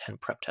 in like 10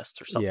 prep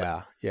tests or something.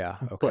 Yeah.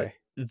 Okay.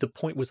 But the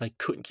point was I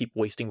couldn't keep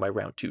wasting my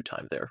round 2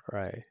 time there.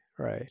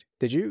 Right.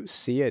 Did you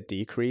see a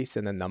decrease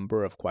in the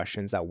number of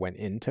questions that went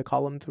into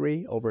column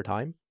 3 over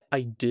time?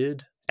 I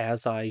did,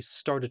 as I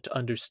started to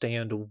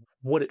understand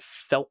what it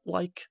felt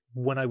like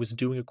when I was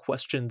doing a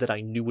question that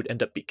I knew would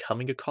end up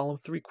becoming a column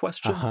 3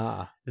 question.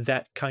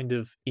 That kind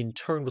of in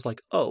turn was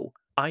like, oh,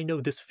 I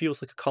know this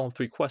feels like a column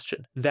 3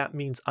 question. That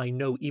means I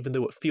know even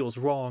though it feels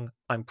wrong,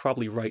 I'm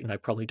probably right and I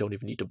probably don't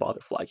even need to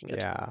bother flagging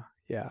it.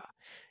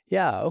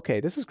 Yeah, okay,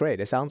 this is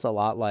great. It sounds a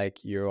lot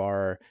like you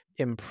are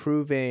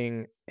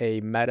improving a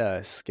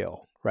meta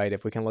skill, right?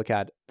 If we can look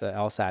at the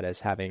LSAT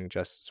as having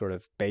just sort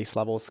of base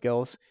level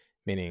skills,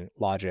 meaning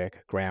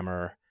logic,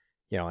 grammar,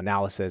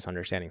 analysis,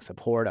 understanding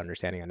support,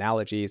 understanding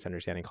analogies,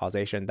 understanding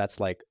causation, that's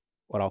like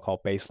what I'll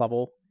call base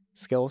level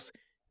skills.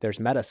 There's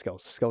meta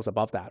skills, skills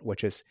above that,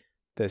 which is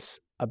this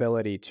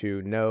ability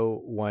to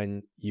know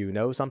when you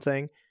know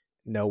something,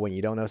 know when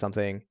you don't know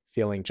something,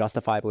 feeling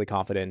justifiably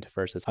confident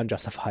versus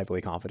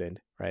unjustifiably confident,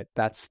 right?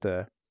 That's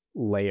the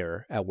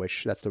layer at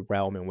which, that's the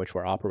realm in which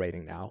we're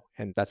operating now.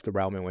 And that's the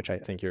realm in which I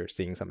think you're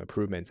seeing some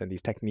improvements. And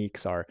these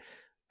techniques are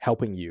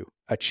helping you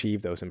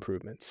achieve those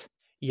improvements.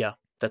 Yeah,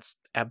 that's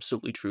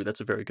absolutely true. That's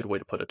a very good way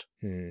to put it.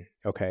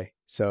 Okay.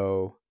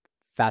 So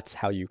that's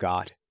how you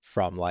got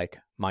from like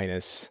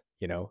minus,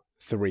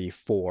 3,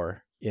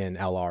 4 in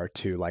LR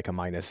to like a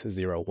minus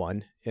 0,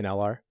 1 in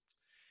LR?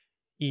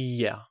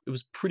 Yeah, it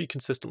was pretty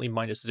consistently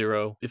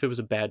 -0. If it was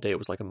a bad day, it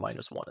was like a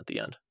 -1 at the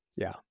end.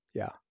 Yeah.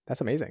 That's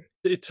amazing.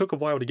 It took a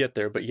while to get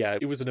there, but yeah,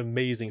 it was an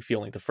amazing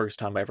feeling the first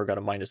time I ever got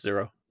a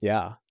 -0.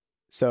 Yeah.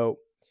 So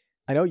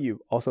I know you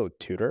also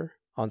tutor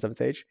on 7th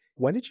Sage.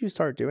 When did you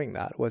start doing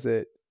that? Was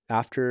it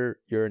after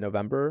your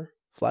November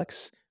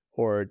flex,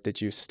 or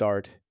did you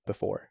start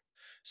before?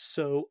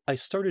 So I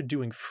started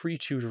doing free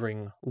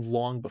tutoring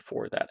long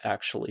before that,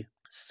 actually.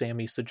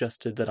 Sammy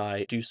suggested that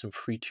I do some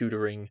free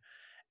tutoring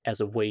as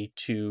a way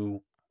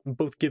to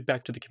both give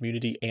back to the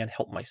community and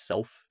help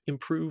myself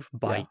improve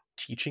by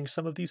teaching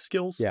some of these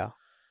skills. Yeah.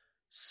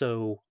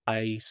 So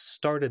I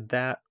started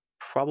that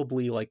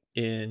probably like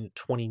in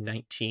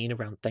 2019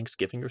 around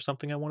Thanksgiving or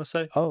something, I want to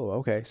say. Oh,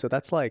 okay. So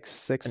that's like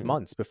 6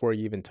 months before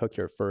you even took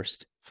your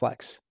first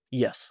flex.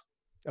 Yes.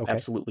 Okay.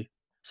 Absolutely.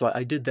 So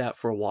I did that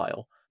for a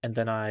while. And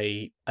then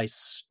I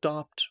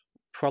stopped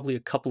probably a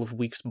couple of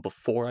weeks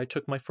before I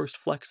took my first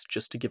flex,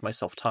 just to give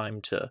myself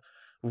time to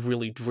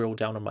really drill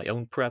down on my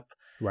own prep.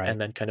 Right.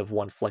 And then kind of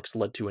one flex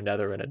led to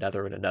another and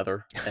another and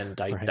another. And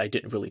I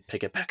didn't really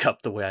pick it back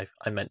up the way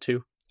I meant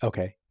to.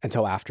 Okay.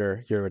 Until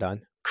after you were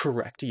done?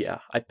 Correct. Yeah.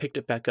 I picked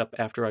it back up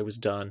after I was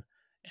done.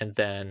 And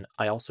then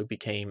I also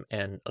became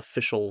an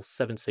official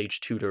 7th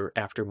Sage tutor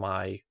after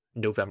my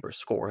November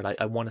score. And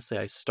I want to say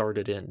I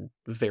started in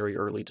very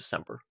early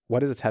December. What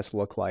does a test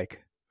look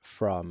like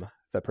from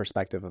the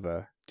perspective of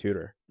a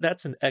tutor?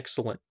 That's an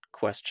excellent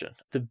question.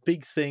 The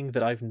big thing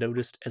that I've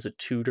noticed as a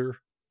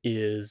tutor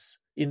is,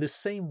 in the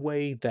same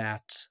way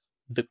that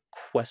the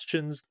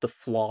questions, the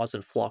flaws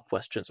and flaw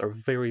questions are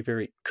very,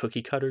 very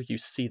cookie cutter, you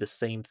see the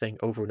same thing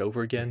over and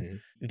over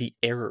again. The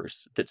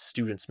errors that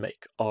students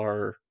make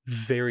are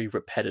very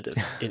repetitive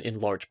in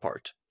large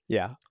part.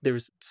 Yeah.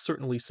 There's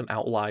certainly some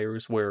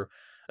outliers where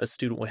a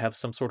student will have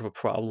some sort of a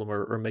problem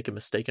or make a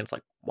mistake, and it's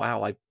like,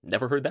 wow, I've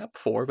never heard that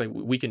before. I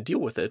mean, we can deal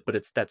with it,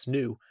 but that's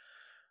new.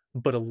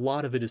 But a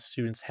lot of it is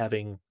students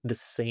having the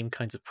same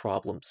kinds of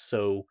problems.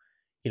 So,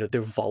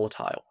 they're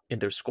volatile in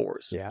their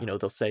scores. Yeah.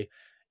 They'll say,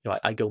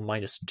 I go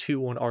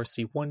 -2 on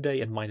RC one day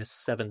and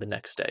 -7 the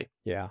next day.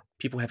 Yeah.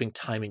 People having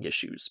timing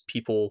issues.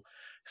 People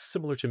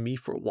similar to me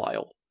for a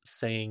while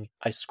saying,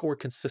 I score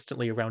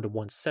consistently around a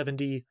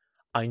 170.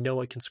 I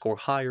know I can score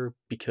higher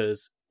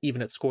because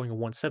even at scoring a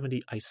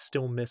 170, I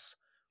still miss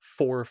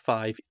 4 or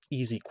 5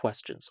 easy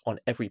questions on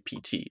every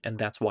PT, and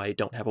that's why I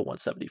don't have a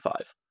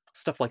 175.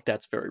 Stuff like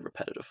that's very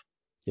repetitive.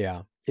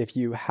 Yeah. If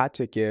you had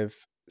to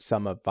give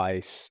some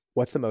advice,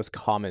 what's the most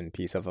common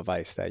piece of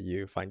advice that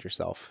you find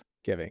yourself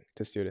giving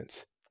to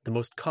students? The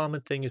most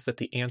common thing is that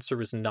the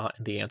answer is not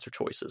in the answer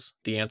choices.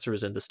 The answer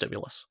is in the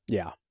stimulus.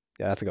 Yeah,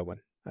 that's a good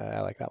one.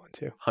 I like that one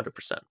too.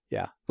 100%.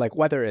 Yeah. Like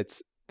whether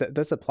it's,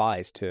 this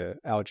applies to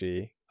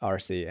LG,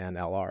 RC, and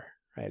LR,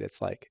 right?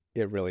 It's like,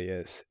 it really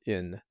is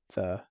in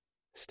the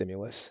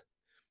stimulus,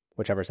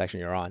 whichever section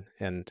you're on.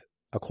 And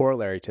a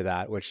corollary to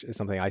that, which is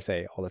something I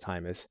say all the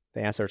time, is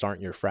the answers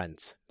aren't your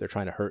friends. They're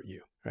trying to hurt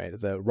you, right?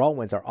 The wrong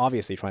ones are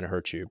obviously trying to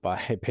hurt you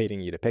by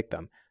baiting you to pick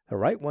them. The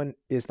right one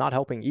is not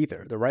helping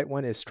either. The right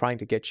one is trying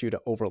to get you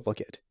to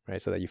overlook it,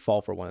 right? So that you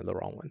fall for one of the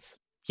wrong ones.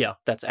 Yeah,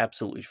 that's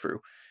absolutely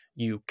true.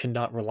 You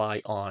cannot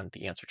rely on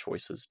the answer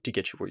choices to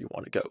get you where you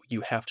want to go.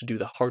 You have to do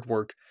the hard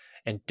work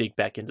and dig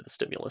back into the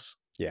stimulus.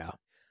 Yeah.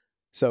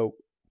 So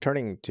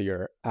turning to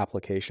your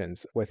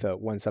applications with a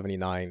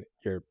 179,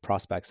 your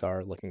prospects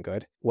are looking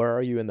good. Where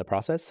are you in the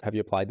process? Have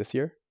you applied this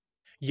year?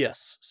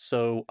 Yes.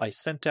 So I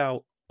sent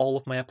out all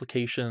of my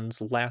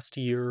applications last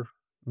year,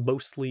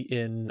 mostly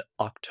in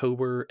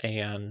October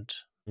and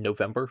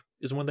November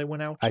is when they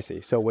went out. I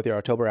see. So with your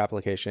October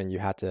application, you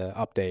had to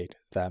update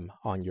them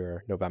on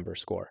your November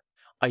score.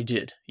 I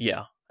did.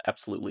 Yeah,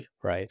 absolutely.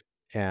 Right.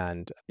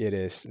 And it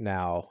is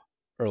now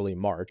early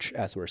March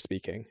as we're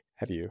speaking.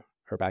 Have you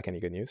heard back any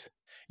good news?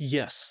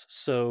 Yes.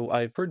 So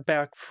I've heard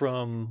back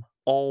from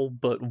all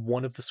but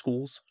one of the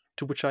schools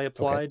to which I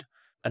applied. Okay.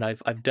 And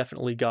I've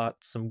definitely got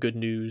some good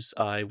news.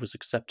 I was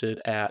accepted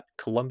at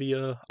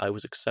Columbia, I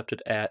was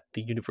accepted at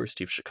the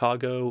University of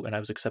Chicago, and I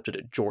was accepted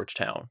at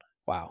Georgetown.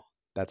 Wow,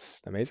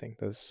 that's amazing.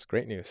 That's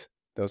great news.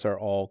 Those are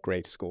all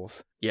great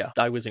schools. Yeah,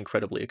 I was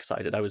incredibly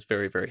excited. I was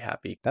very, very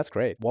happy. That's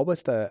great. What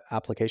was the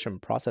application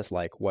process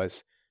like?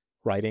 Was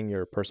writing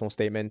your personal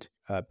statement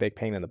a big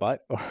pain in the butt,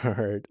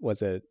 or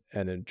was it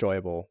an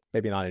enjoyable,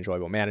 maybe not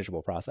enjoyable,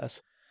 manageable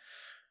process?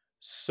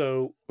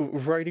 So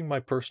writing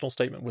my personal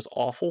statement was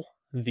awful.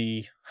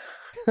 Because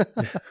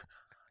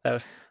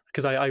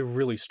I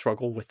really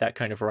struggle with that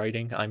kind of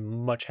writing.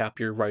 I'm much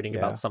happier writing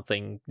about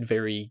something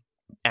very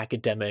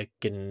academic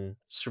and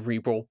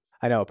cerebral.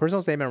 I know.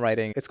 Personal statement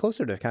writing, it's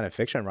closer to kind of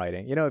fiction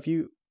writing. You know, if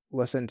you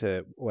listen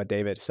to what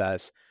David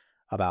says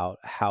about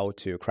how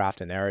to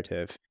craft a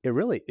narrative, it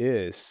really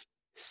is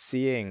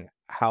seeing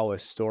how a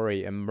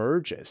story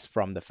emerges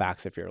from the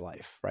facts of your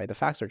life, right? The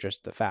facts are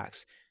just the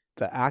facts.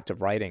 The act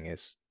of writing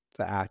is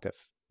the act of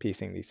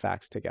piecing these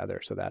facts together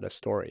so that a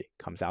story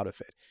comes out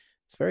of it.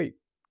 It's very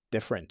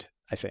different,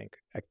 I think,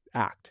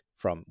 act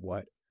from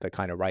what the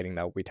kind of writing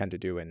that we tend to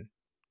do in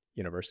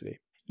university.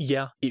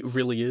 Yeah, it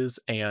really is.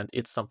 And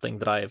it's something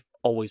that I've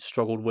always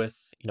struggled with.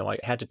 You know, I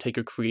had to take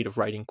a creative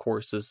writing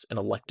course as an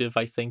elective,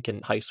 I think,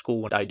 in high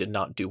school, and I did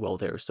not do well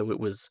there. So it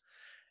was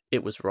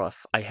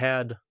rough. I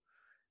had,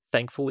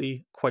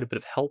 thankfully, quite a bit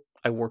of help.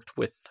 I worked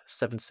with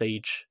Seven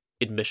Sage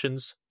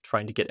Admissions,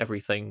 trying to get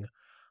everything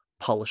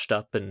polished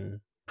up and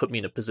put me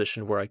in a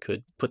position where I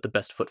could put the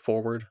best foot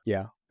forward.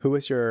 Yeah. Who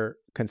was your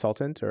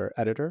consultant or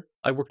editor?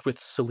 I worked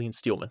with Celine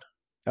Steelman.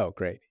 Oh,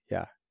 great.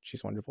 Yeah,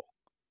 she's wonderful.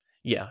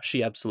 Yeah,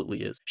 she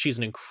absolutely is. She's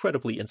an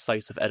incredibly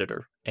incisive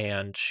editor,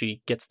 and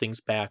she gets things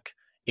back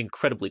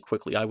incredibly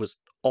quickly. I was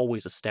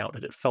always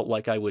astounded. It felt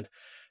like I would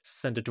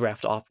send a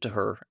draft off to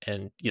her,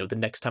 and, you know, the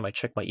next time I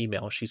check my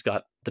email, she's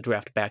got the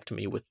draft back to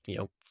me with,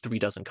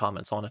 36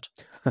 comments on it.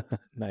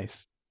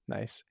 Nice.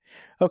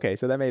 Okay,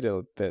 so that made it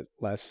a bit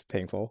less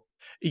painful.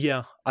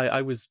 Yeah,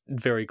 I was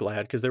very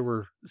glad, because there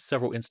were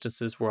several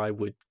instances where I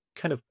would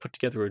kind of put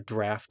together a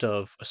draft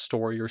of a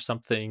story or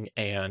something,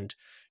 and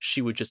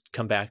she would just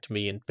come back to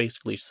me and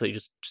basically say,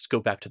 just go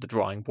back to the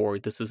drawing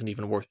board. This isn't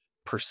even worth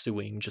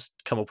pursuing. Just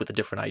come up with a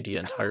different idea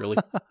entirely.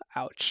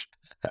 Ouch.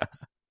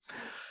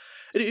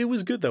 It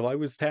was good, though. I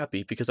was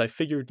happy because I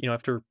figured,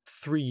 after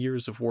 3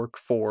 years of work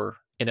for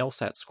an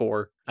LSAT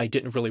score, I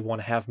didn't really want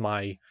to have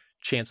my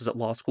chances at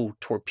law school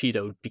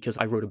torpedoed because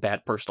I wrote a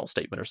bad personal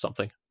statement or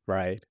something.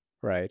 Right.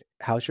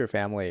 How's your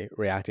family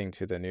reacting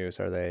to the news?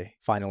 Are they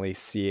finally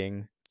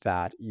seeing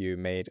that you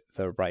made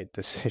the right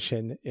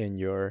decision in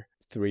your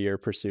 3-year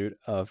pursuit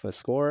of a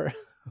score?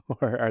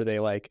 Or are they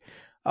like,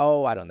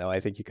 oh, I don't know, I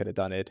think you could have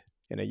done it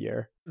in a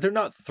year? They're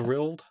not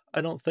thrilled,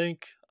 I don't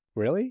think.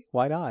 Really?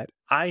 Why not?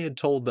 I had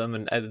told them,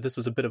 and this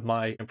was a bit of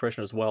my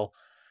impression as well,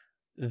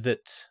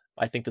 that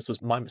I think this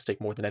was my mistake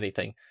more than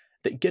anything,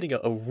 that getting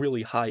a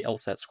really high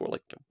LSAT score,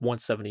 like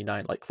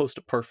 179, like close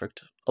to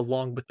perfect,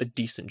 along with a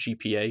decent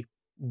GPA,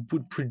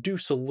 would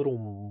produce a little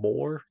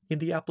more in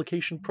the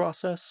application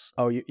process.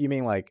 Oh, you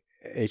mean like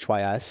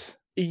HYS?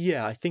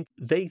 Yeah, I think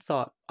they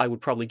thought I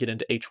would probably get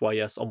into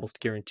HYS almost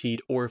guaranteed,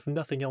 or if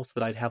nothing else,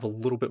 that I'd have a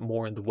little bit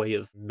more in the way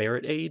of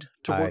merit aid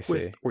to work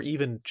with, or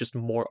even just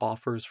more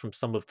offers from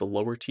some of the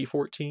lower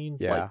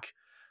T14,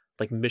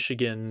 like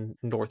Michigan,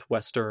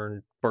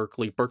 Northwestern,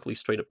 Berkeley. Berkeley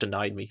straight up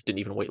denied me, didn't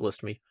even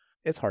waitlist me.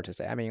 It's hard to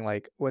say. I mean,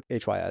 like with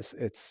HYS,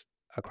 it's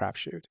a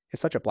crapshoot.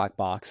 It's such a black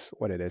box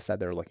what it is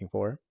that they're looking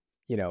for.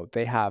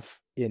 They have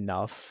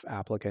enough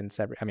applicants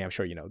I'm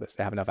sure you know this.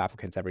 They have enough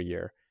applicants every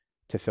year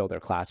to fill their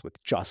class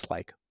with just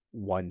like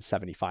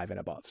 175 and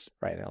aboves,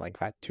 right? And like, in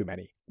fact, too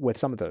many. With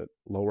some of the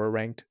lower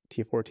ranked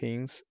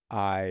T14s,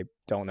 I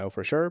don't know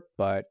for sure,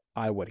 but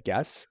I would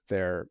guess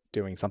they're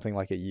doing something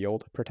like a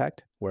yield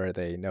protect where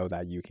they know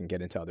that you can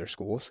get into other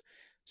schools.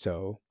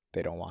 So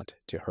they don't want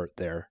to hurt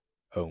their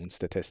own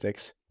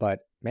statistics. But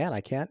man,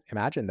 I can't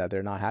imagine that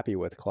they're not happy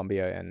with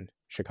Columbia and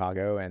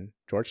Chicago and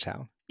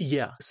Georgetown.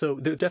 Yeah, so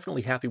they're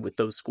definitely happy with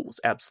those schools,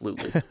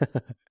 absolutely.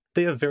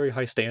 They have very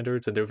high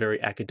standards and they're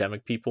very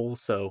academic people,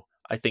 so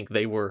I think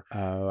they were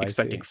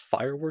expecting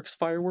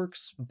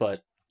fireworks,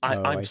 but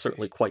I'm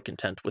certainly quite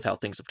content with how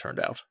things have turned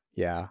out.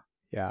 Yeah.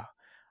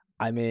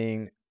 I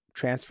mean,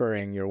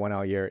 transferring your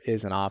 1L year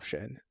is an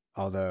option,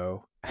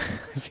 although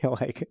I feel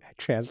like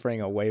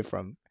transferring away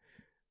from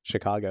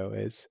Chicago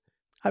is,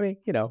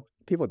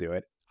 people do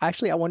it.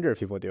 Actually, I wonder if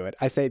people do it.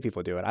 I say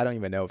people do it. I don't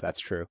even know if that's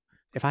true.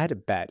 If I had to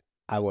bet,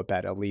 I would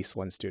bet at least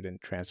one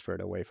student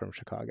transferred away from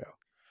Chicago,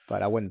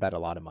 but I wouldn't bet a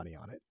lot of money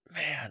on it.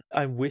 Man,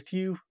 I'm with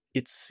you.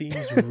 It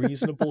seems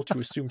reasonable to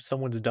assume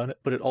someone's done it,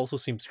 but it also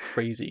seems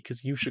crazy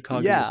because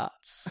Chicago is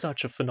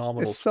such a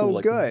phenomenal school.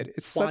 It's so good.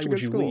 It's such a good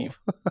school. Leave?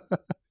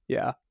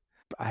 Yeah.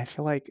 I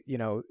feel like,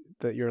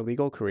 your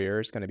legal career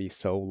is going to be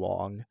so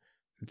long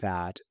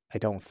that I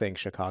don't think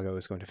Chicago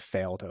is going to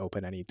fail to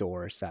open any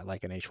doors that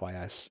like an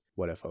HYS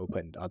would have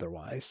opened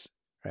otherwise,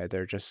 right?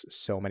 There are just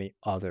so many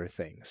other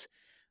things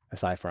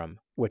aside from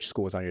which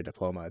school is on your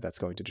diploma that's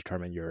going to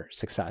determine your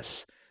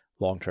success,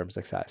 long-term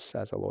success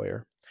as a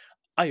lawyer.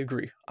 I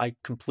agree. I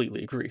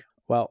completely agree.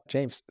 Well,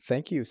 James,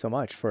 thank you so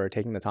much for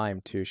taking the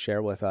time to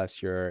share with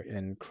us your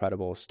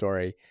incredible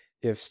story.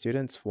 If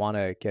students want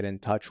to get in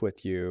touch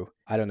with you,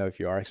 I don't know if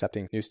you are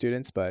accepting new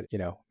students, but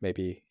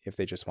maybe if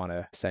they just want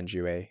to send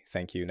you a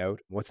thank you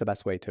note, what's the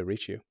best way to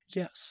reach you?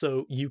 Yeah,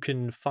 so you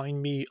can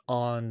find me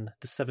on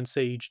the Seven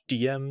Sage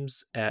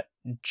DMs at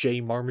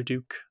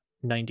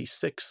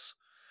jmarmaduke96,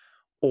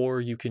 or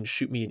you can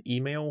shoot me an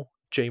email,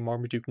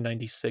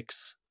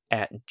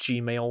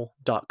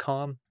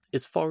 jmarmaduke96@gmail.com.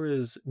 As far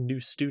as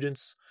new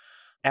students,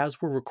 as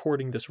we're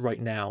recording this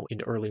right now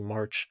in early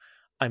March,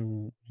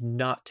 I'm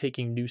not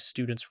taking new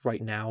students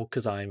right now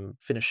because I'm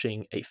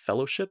finishing a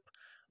fellowship,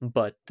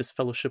 but this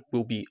fellowship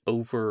will be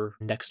over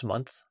next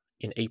month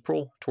in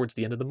April, towards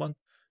the end of the month.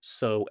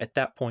 So at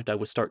that point, I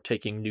would start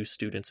taking new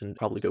students and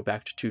probably go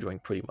back to tutoring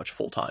pretty much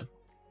full time.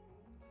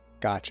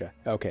 Gotcha.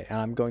 Okay. And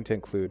I'm going to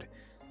include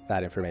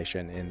that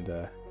information in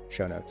the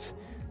show notes.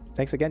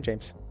 Thanks again,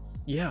 James.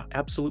 Yeah,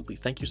 absolutely.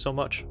 Thank you so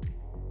much.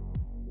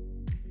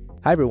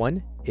 Hi,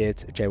 everyone.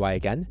 It's JY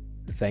again.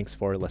 Thanks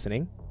for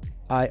listening.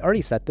 I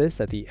already said this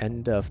at the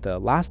end of the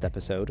last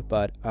episode,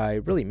 but I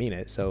really mean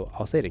it, so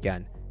I'll say it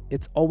again.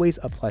 It's always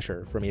a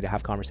pleasure for me to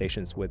have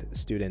conversations with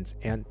students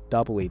and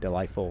doubly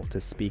delightful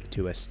to speak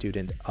to a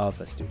student of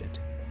a student.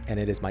 And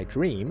it is my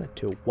dream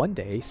to one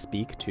day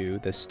speak to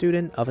the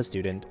student of a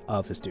student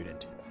of a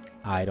student.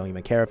 I don't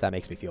even care if that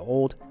makes me feel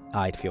old.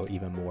 I'd feel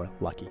even more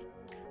lucky.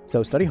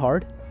 So study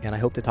hard, and I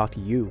hope to talk to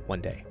you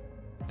one day.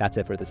 That's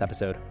it for this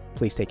episode.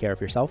 Please take care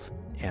of yourself,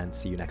 and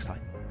see you next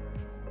time.